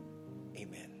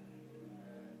 Amen.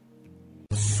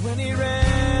 When he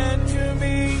ran to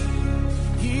me,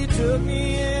 he took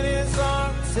me in his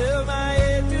arms, held my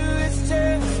head to his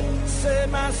chest, said,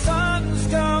 my son's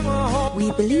come home.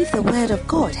 We believe the word of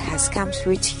God has come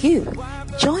through to you.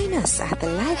 Join us at the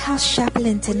Lighthouse Chapel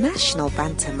International,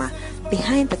 Bantama,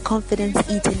 behind the Confidence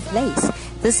Eating Place.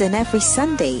 This is every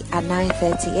Sunday at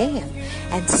 9:30 a.m.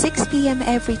 and 6 p.m.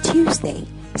 every Tuesday.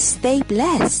 Stay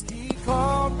blessed. He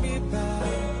called me back.